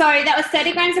 So that was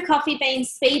 30 grams of coffee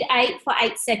beans, speed 8 for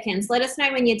 8 seconds. Let us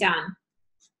know when you're done.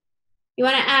 You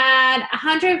want to add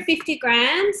 150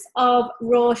 grams of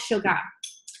raw sugar.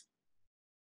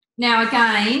 Now,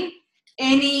 again,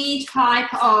 any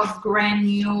type of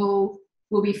granule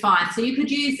will be fine. So you could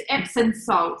use Epsom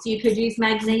salts, you could use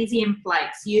magnesium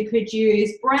flakes, you could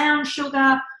use brown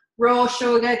sugar, raw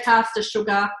sugar, caster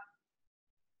sugar,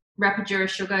 Rapadura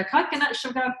sugar, coconut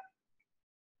sugar.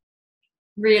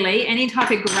 Really, any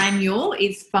type of granule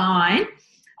is fine.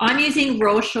 I'm using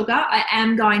raw sugar. I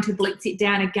am going to blitz it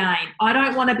down again. I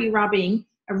don't want to be rubbing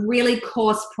a really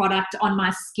coarse product on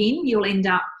my skin. You'll end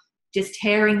up just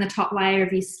tearing the top layer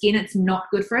of your skin. It's not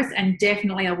good for us, and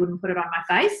definitely I wouldn't put it on my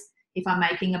face if I'm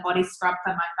making a body scrub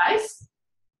for my face.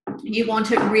 You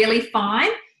want it really fine.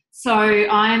 So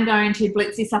I am going to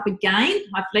blitz this up again.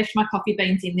 I've left my coffee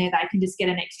beans in there. They can just get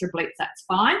an extra blitz. That's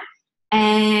fine.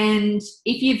 And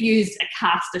if you've used a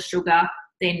caster sugar,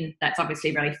 then that's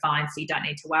obviously really fine, so you don't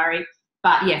need to worry.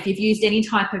 But yeah, if you've used any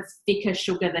type of thicker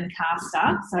sugar than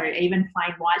caster, so even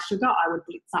plain white sugar, I would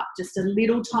blitz up just a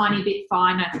little tiny bit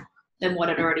finer than what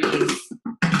it already is.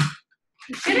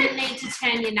 You shouldn't need to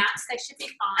turn your nuts. They should be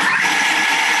fine.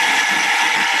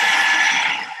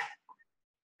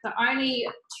 So only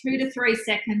 2 to 3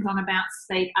 seconds on about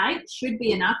speed 8 should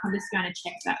be enough. I'm just going to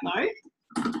check that though.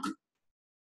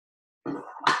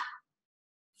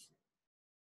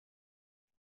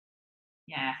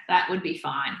 Yeah, that would be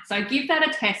fine. So give that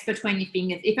a test between your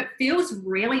fingers. If it feels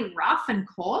really rough and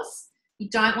coarse, you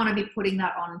don't want to be putting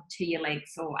that onto your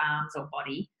legs or arms or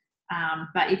body.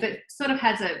 But if it sort of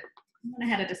has a, I don't know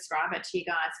how to describe it to you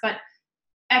guys, but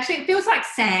actually it feels like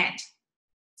sand.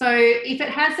 So if it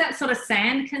has that sort of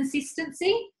sand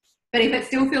consistency, but if it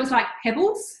still feels like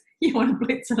pebbles, you want to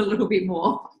blitz it a little bit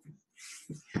more.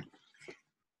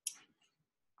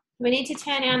 We need to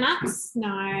turn our nuts? No,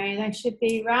 they should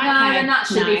be right. No, the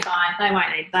nuts should be fine. They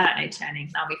don't need turning.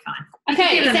 They'll be fine.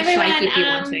 Okay, is everyone, if you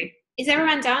want to. Is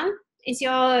everyone done? Is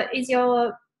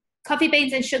your coffee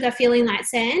beans and sugar feeling like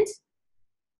sand?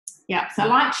 Yeah, so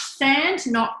like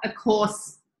sand, not a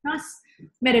coarse, nice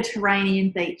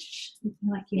Mediterranean beach.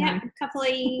 Like, you know. A couple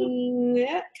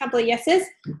of yeses.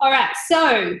 All right,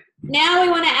 so now we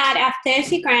want to add our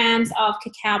 30 grams of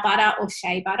cacao butter or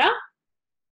shea butter.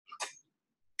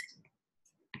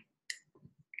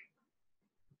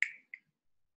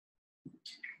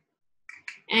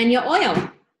 And your oil.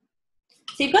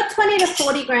 So you've got 20 to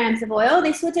 40 grams of oil.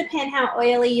 This will depend how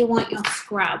oily you want your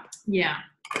scrub. Yeah.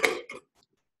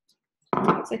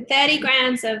 So 30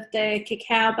 grams of the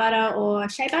cacao butter or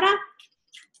shea butter.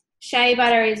 Shea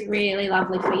butter is really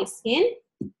lovely for your skin.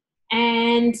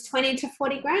 And 20 to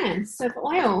 40 grams of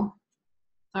oil.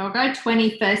 So I'll go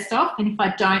 20 first off, and if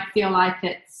I don't feel like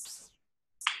it's,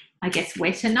 I guess,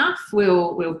 wet enough,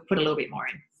 we'll put a little bit more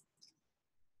in.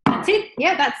 That's it.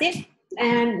 Yeah, that's it.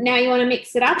 And now you want to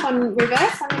mix it up on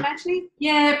reverse, I'm imagining?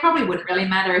 Yeah, it probably wouldn't really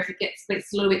matter if it gets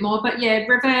splits a little bit more, but yeah,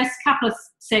 reverse, couple of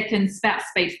seconds, about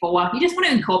speed 4. You just want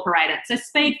to incorporate it. So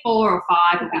speed 4 or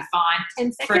 5 will be fine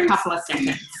 10 seconds. for a couple of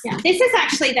seconds. Yeah. This is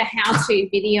actually the how-to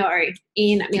video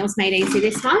in Meals Made Easy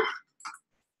this month.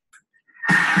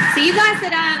 So you guys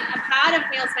that aren't a part of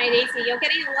Meals Made Easy, you're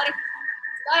getting a lot of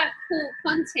cool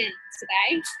content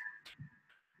today.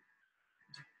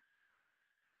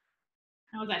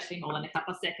 That was actually more than a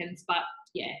couple of seconds, but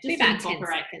yeah, just about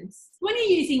incorporate. 10 seconds. When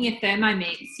you're using your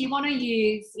Thermomix, you want to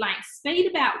use like speed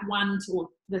about 1 to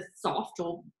the soft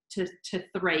or to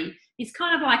 3. It's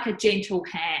kind of like a gentle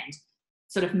hand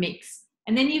sort of mix.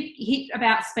 And then you hit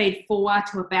about speed 4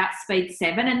 to about speed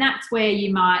 7, and that's where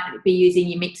you might be using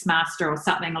your Mix Master or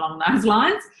something along those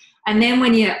lines. And then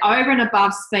when you're over and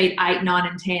above speed 8, 9,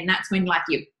 and 10, that's when like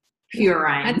you're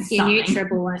pureeing. That's your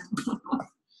Nutribullet.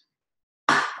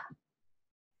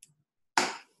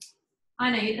 I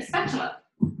need a spatula.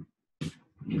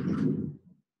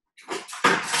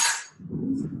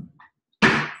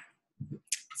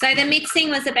 So the mixing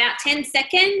was about 10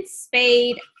 seconds,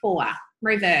 speed 4,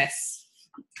 reverse.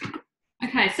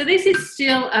 Okay, so this is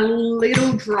still a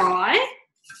little dry,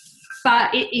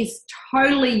 but it is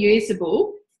totally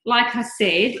usable. Like I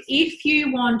said, if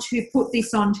you want to put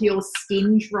this onto your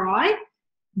skin dry,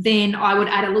 then I would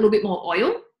add a little bit more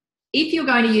oil. If you're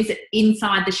going to use it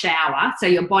inside the shower, so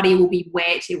your body will be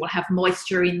wet, it will have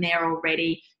moisture in there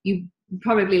already, you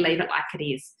probably leave it like it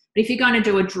is. But if you're going to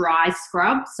do a dry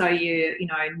scrub, so you're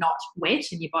not wet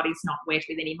and your body's not wet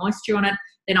with any moisture on it,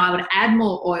 then I would add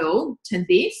more oil to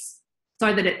this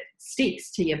so that it sticks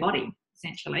to your body,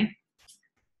 essentially.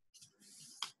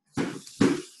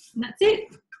 And that's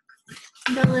it.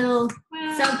 The little,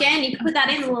 so again, you can put that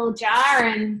in a little jar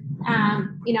and,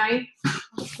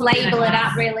 label it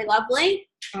up really lovely.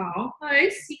 Oh,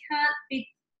 close. You can't be.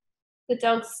 The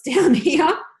dog's down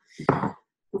here.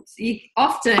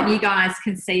 Often you guys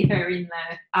can see her in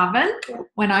the oven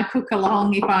when I cook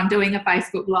along. If I'm doing a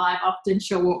Facebook Live, often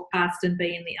she'll walk past and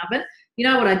be in the oven. You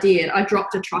know what I did? I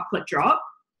dropped a chocolate drop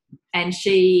and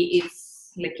she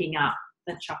is licking up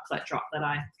the chocolate drop that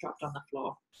I dropped on the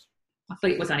floor. I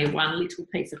think it was only one little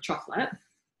piece of chocolate.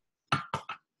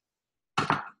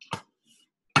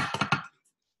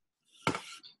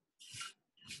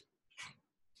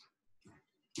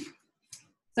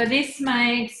 So this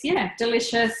makes,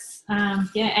 delicious,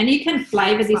 and you can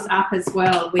flavour this up as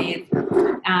well with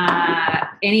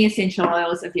any essential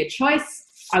oils of your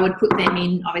choice. I would put them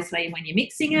in, obviously, when you're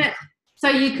mixing it. So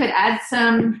you could add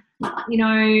some,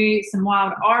 some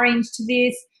wild orange to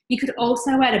this. You could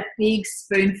also add a big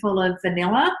spoonful of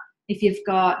vanilla. If you've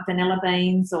got vanilla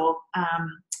beans or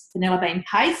vanilla bean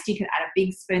paste, you could add a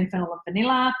big spoonful of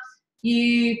vanilla.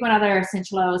 You've got other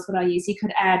essential oils, what I use. You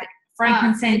could add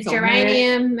frankincense or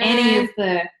geranium, any of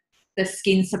the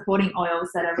skin supporting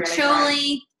oils that are really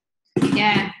patchouli.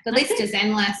 Yeah, the list is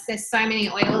endless. There's so many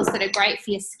oils that are great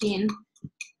for your skin.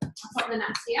 I'll put the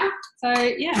nuts here. So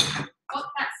yeah. Oh,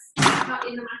 that's not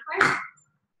in the microwave.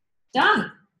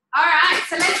 Done. All right,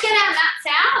 so let's get our nuts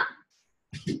out.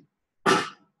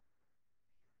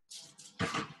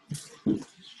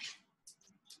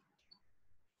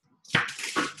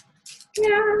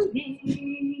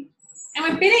 Yummy. And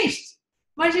we're finished.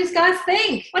 What did you guys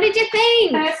think? What did you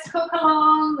think? First cook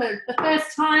along, the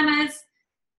first timers.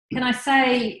 Can I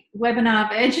say webinar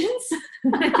virgins?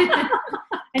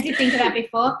 I did think of that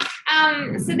before.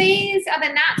 So these are the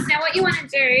nuts. Now what you want to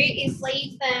do is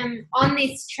leave them on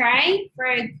this tray for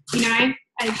a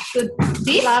good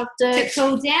bit to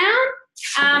cool down.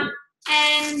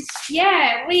 And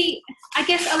yeah, I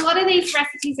guess a lot of these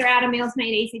recipes are out of Meals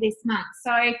Made Easy this month.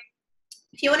 So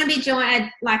if you want to be joined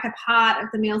like a part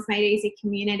of the Meals Made Easy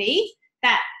community,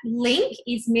 that link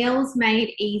is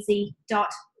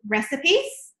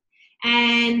mealsmadeeasy.recipes.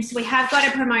 And we have got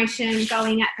a promotion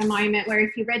going at the moment where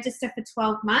if you register for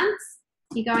 12 months,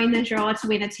 You go in the draw to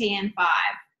win a TN5.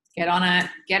 Get on it.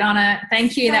 Get on it.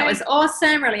 Thank you. That was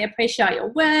awesome. Really appreciate your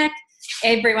work.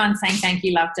 Everyone saying thank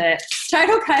you. Loved it.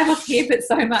 Total chaos here, but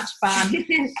so much fun.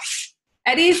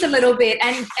 It is a little bit,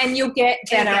 and you'll get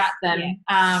better at them.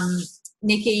 Yeah.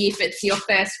 Nikki, if it's your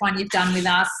first one you've done with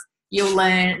us, you'll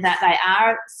learn that they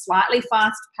are slightly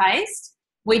fast-paced.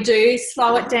 We do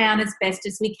slow it down as best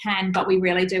as we can, but we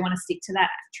really do want to stick to that,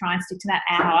 try and stick to that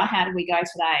hour. How did we go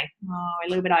today? Oh, a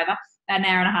little bit over, about an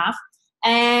hour and a half.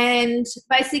 And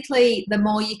basically, the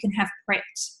more you can have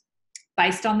prepped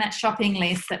based on that shopping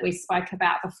list that we spoke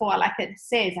about before, like it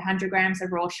says 100 grams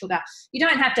of raw sugar. You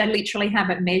don't have to literally have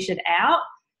it measured out,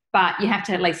 but you have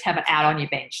to at least have it out on your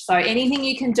bench. So anything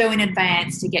you can do in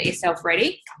advance to get yourself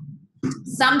ready.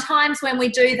 Sometimes when we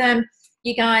do them,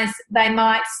 you guys, they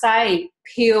might say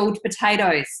peeled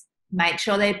potatoes. Make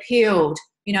sure they're peeled.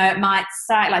 You know, it might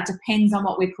say, like, depends on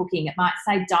what we're cooking. It might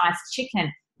say diced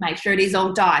chicken. Make sure it is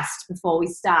all diced before we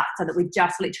start so that we're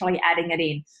just literally adding it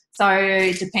in. So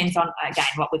it depends on, again,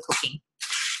 what we're cooking.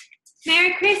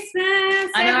 Merry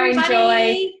Christmas, I know,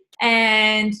 everybody. enjoy.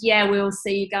 And, yeah, we'll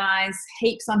see you guys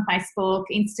heaps on Facebook.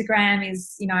 Instagram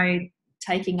is, you know,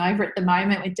 taking over at the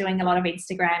moment. We're doing a lot of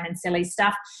Instagram and silly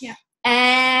stuff. Yeah.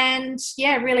 And,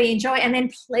 yeah, really enjoy. And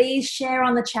then please share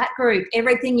on the chat group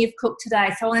everything you've cooked today.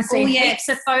 So I want to see heaps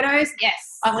of photos.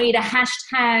 Yes. I want you to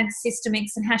hashtag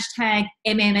Systemix and hashtag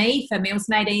MME for Meals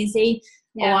Made Easy,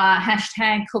 or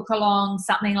hashtag Cook Along,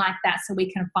 something like that, so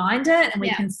we can find it and we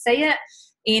can see it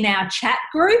in our chat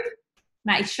group.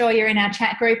 Make sure you're in our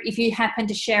chat group. If you happen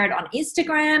to share it on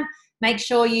Instagram, make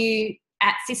sure you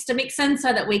at Systemixin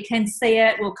so that we can see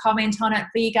it. We'll comment on it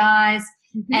for you guys.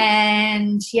 Mm-hmm.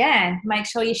 And, yeah, make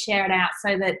sure you share it out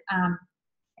so that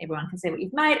everyone can see what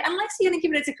you've made. Unless you're going to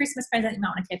give it as a Christmas present, you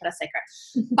might want to keep it a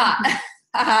secret. But,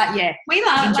 yeah, we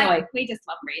love enjoy. Like, we just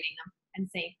love reading them and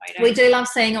seeing photos. We do love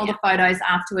seeing all the photos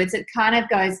afterwards. It kind of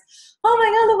goes, oh, my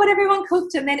God, look what everyone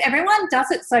cooked. And then everyone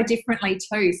does it so differently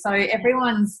too. So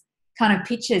everyone's kind of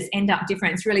pictures end up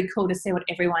different. It's really cool to see what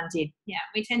everyone did. Yeah,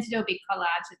 we tend to do a big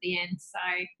collage at the end. So,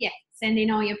 yeah, send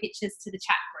in all your pictures to the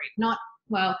chat group.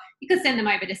 Well, you could send them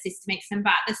over to Systemixin,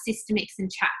 but the Systemixin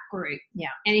chat group. Yeah.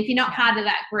 And if you're not part of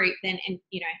that group, then,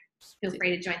 feel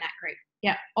free to join that group.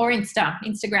 Yeah. Or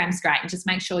Instagram's great. And just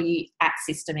make sure you at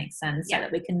Systemixin so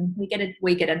that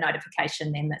we get a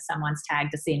notification then that someone's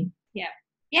tagged us in. Yeah.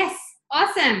 Yes.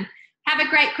 Awesome. Have a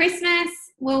great Christmas.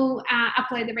 We'll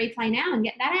upload the replay now and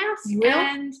get that out. You will.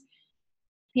 And,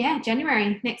 yeah,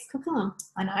 January, next cook-along.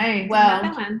 I know. Well,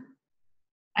 another one.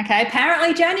 Okay,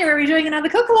 apparently January we're doing another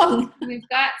cook-along. We've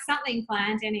got something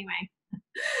planned anyway.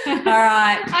 All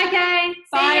right. Okay.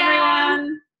 Bye,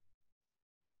 everyone.